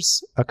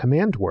utters a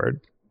command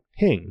word,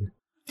 Hing,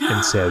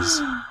 and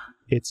says,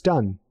 "It's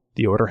done.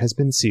 The order has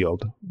been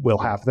sealed. We'll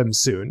have them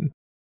soon."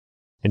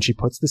 And she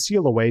puts the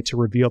seal away to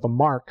reveal the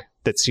mark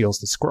that seals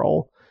the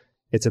scroll.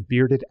 It's a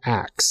bearded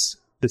axe,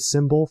 the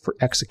symbol for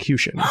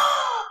execution.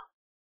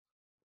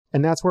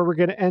 And that's where we're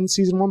going to end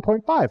season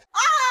 1.5.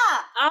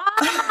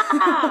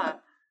 Ah!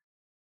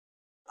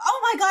 Oh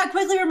my god,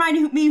 quickly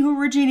remind me who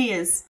Regina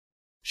is.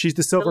 She's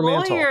the Silver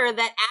Mantle. The lawyer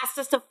that asked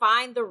us to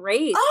find the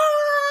wraith.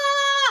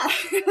 Ah!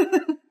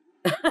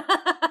 We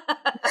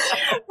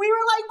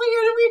were like, we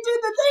did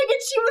the thing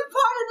and she was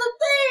part of the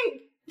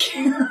thing.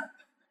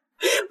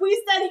 We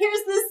said,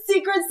 here's this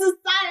secret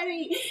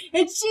society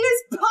and she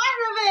is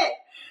part of it.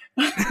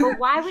 But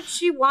why would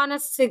she want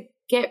us to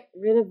get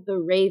rid of the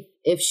wraith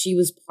if she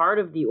was part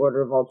of the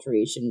Order of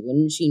Alteration?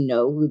 Wouldn't she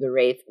know who the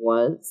wraith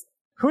was?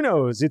 Who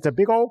knows? It's a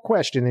big old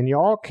question, and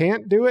y'all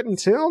can't do it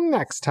until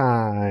next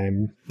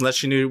time. Unless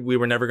she knew we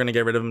were never going to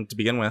get rid of him to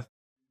begin with.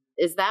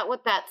 Is that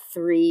what that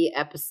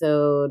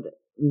 3-episode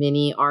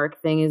mini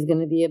arc thing is going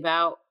to be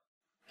about?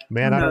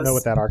 Man, I don't know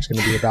what that arc's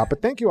going to be about,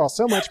 but thank you all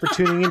so much for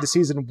tuning in to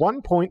season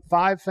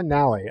 1.5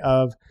 finale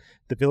of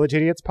the Village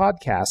Idiots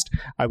podcast.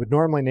 I would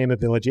normally name a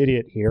Village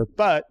Idiot here,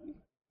 but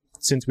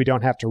since we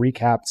don't have to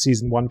recap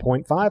season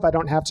 1.5, I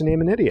don't have to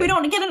name an idiot. We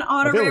don't get an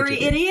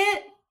honorary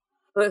idiot.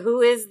 But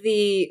who is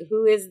the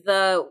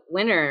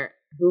winner?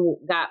 Who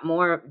got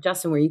more?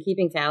 Justin, were you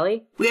keeping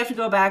tally? We have to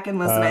go back and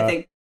listen, I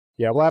think.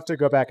 Yeah, we'll have to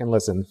go back and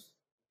listen.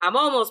 I'm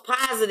almost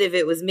positive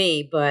it was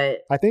me,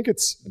 but I think if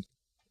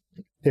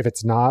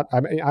it's not,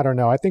 I don't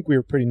know. I think we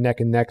were pretty neck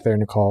and neck there,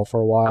 Nicole, for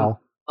a while.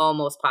 I'm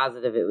almost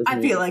positive it was me.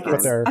 I feel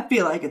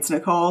like it's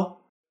Nicole.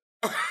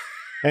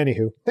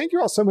 Anywho, thank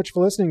you all so much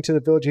for listening to the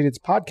Village Idiots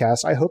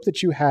podcast. I hope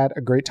that you had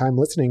a great time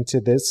listening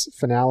to this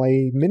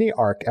finale mini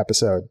arc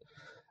episode.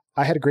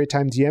 I had a great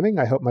time DMing.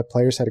 I hope my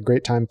players had a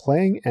great time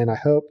playing, and I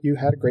hope you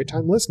had a great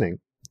time listening.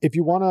 If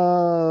you want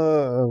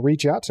to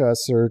reach out to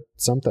us or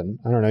something,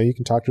 I don't know, you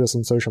can talk to us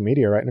on social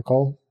media, right,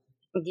 Nicole?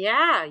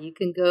 Yeah, you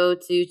can go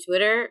to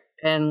Twitter,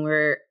 and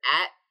we're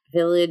at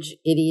Village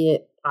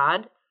Idiot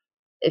Pod.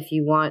 If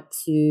you want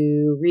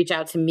to reach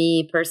out to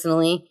me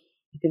personally,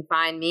 you can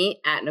find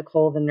me at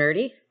Nicole the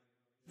Nerdy.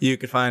 You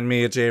can find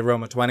me at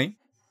JRoma20.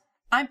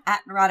 I'm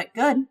at Neurotic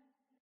Good.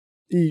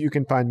 You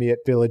can find me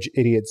at Village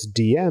Idiots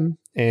DM,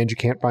 and you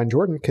can't find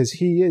Jordan because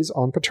he is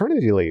on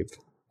paternity leave.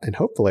 And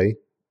hopefully,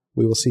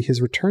 we will see his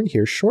return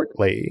here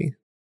shortly.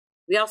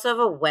 We also have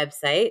a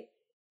website,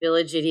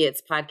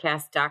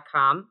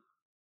 villageidiotspodcast.com.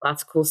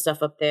 Lots of cool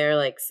stuff up there,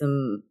 like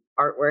some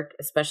artwork,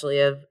 especially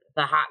of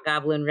the Hot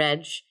Goblin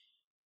Reg.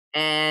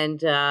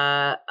 And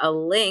a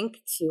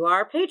link to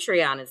our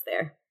Patreon is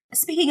there.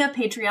 Speaking of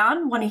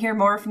Patreon, want to hear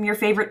more from your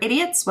favorite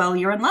idiots? Well,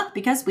 you're in luck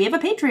because we have a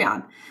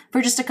Patreon.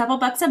 For just a couple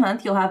bucks a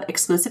month, you'll have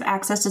exclusive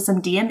access to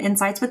some DM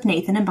insights with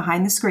Nathan and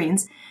behind the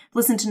screens,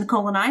 listen to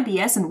Nicole and I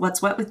BS and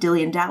What's What with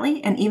Dilly and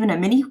Dally, and even a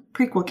mini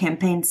prequel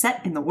campaign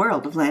set in the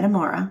world of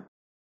Lanamora.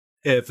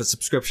 If a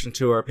subscription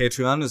to our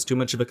Patreon is too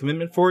much of a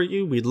commitment for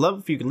you, we'd love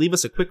if you could leave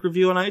us a quick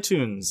review on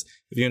iTunes.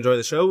 If you enjoy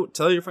the show,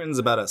 tell your friends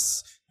about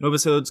us. New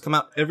episodes come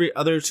out every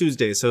other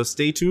Tuesday, so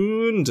stay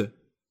tuned.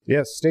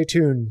 Yes, stay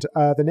tuned.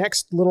 The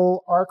next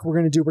little arc we're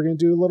going to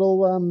do a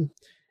little,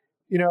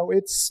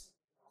 it's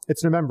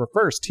November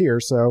 1st here,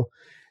 so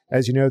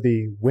as you know,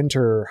 the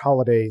winter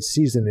holiday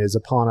season is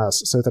upon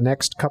us. So the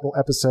next couple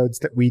episodes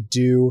that we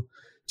do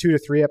 2 to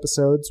 3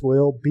 episodes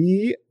will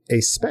be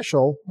a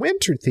special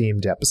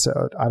winter-themed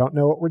episode. I don't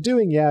know what we're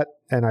doing yet,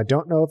 and I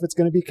don't know if it's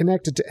going to be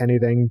connected to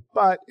anything,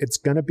 but it's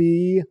going to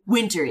be...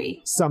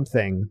 wintry.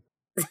 Something.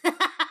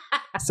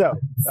 So,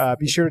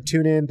 be sure to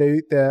tune in.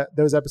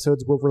 Those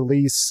episodes will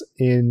release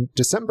in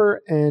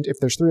December, and if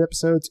there's 3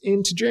 episodes,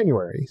 into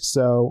January.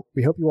 So,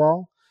 we hope you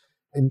all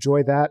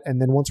enjoy that, and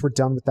then once we're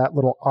done with that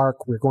little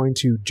arc, we're going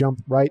to jump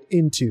right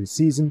into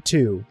Season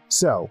 2.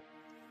 So,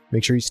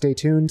 make sure you stay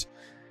tuned.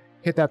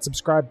 Hit that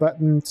subscribe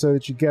button so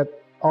that you get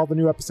all the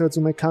new episodes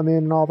when they come in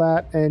and all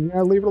that, and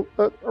leave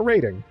a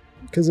rating,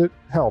 because it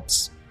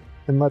helps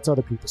and lets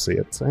other people see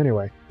it. So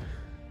anyway,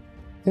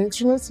 thanks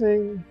for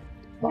listening.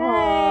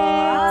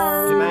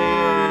 Bye. Good night.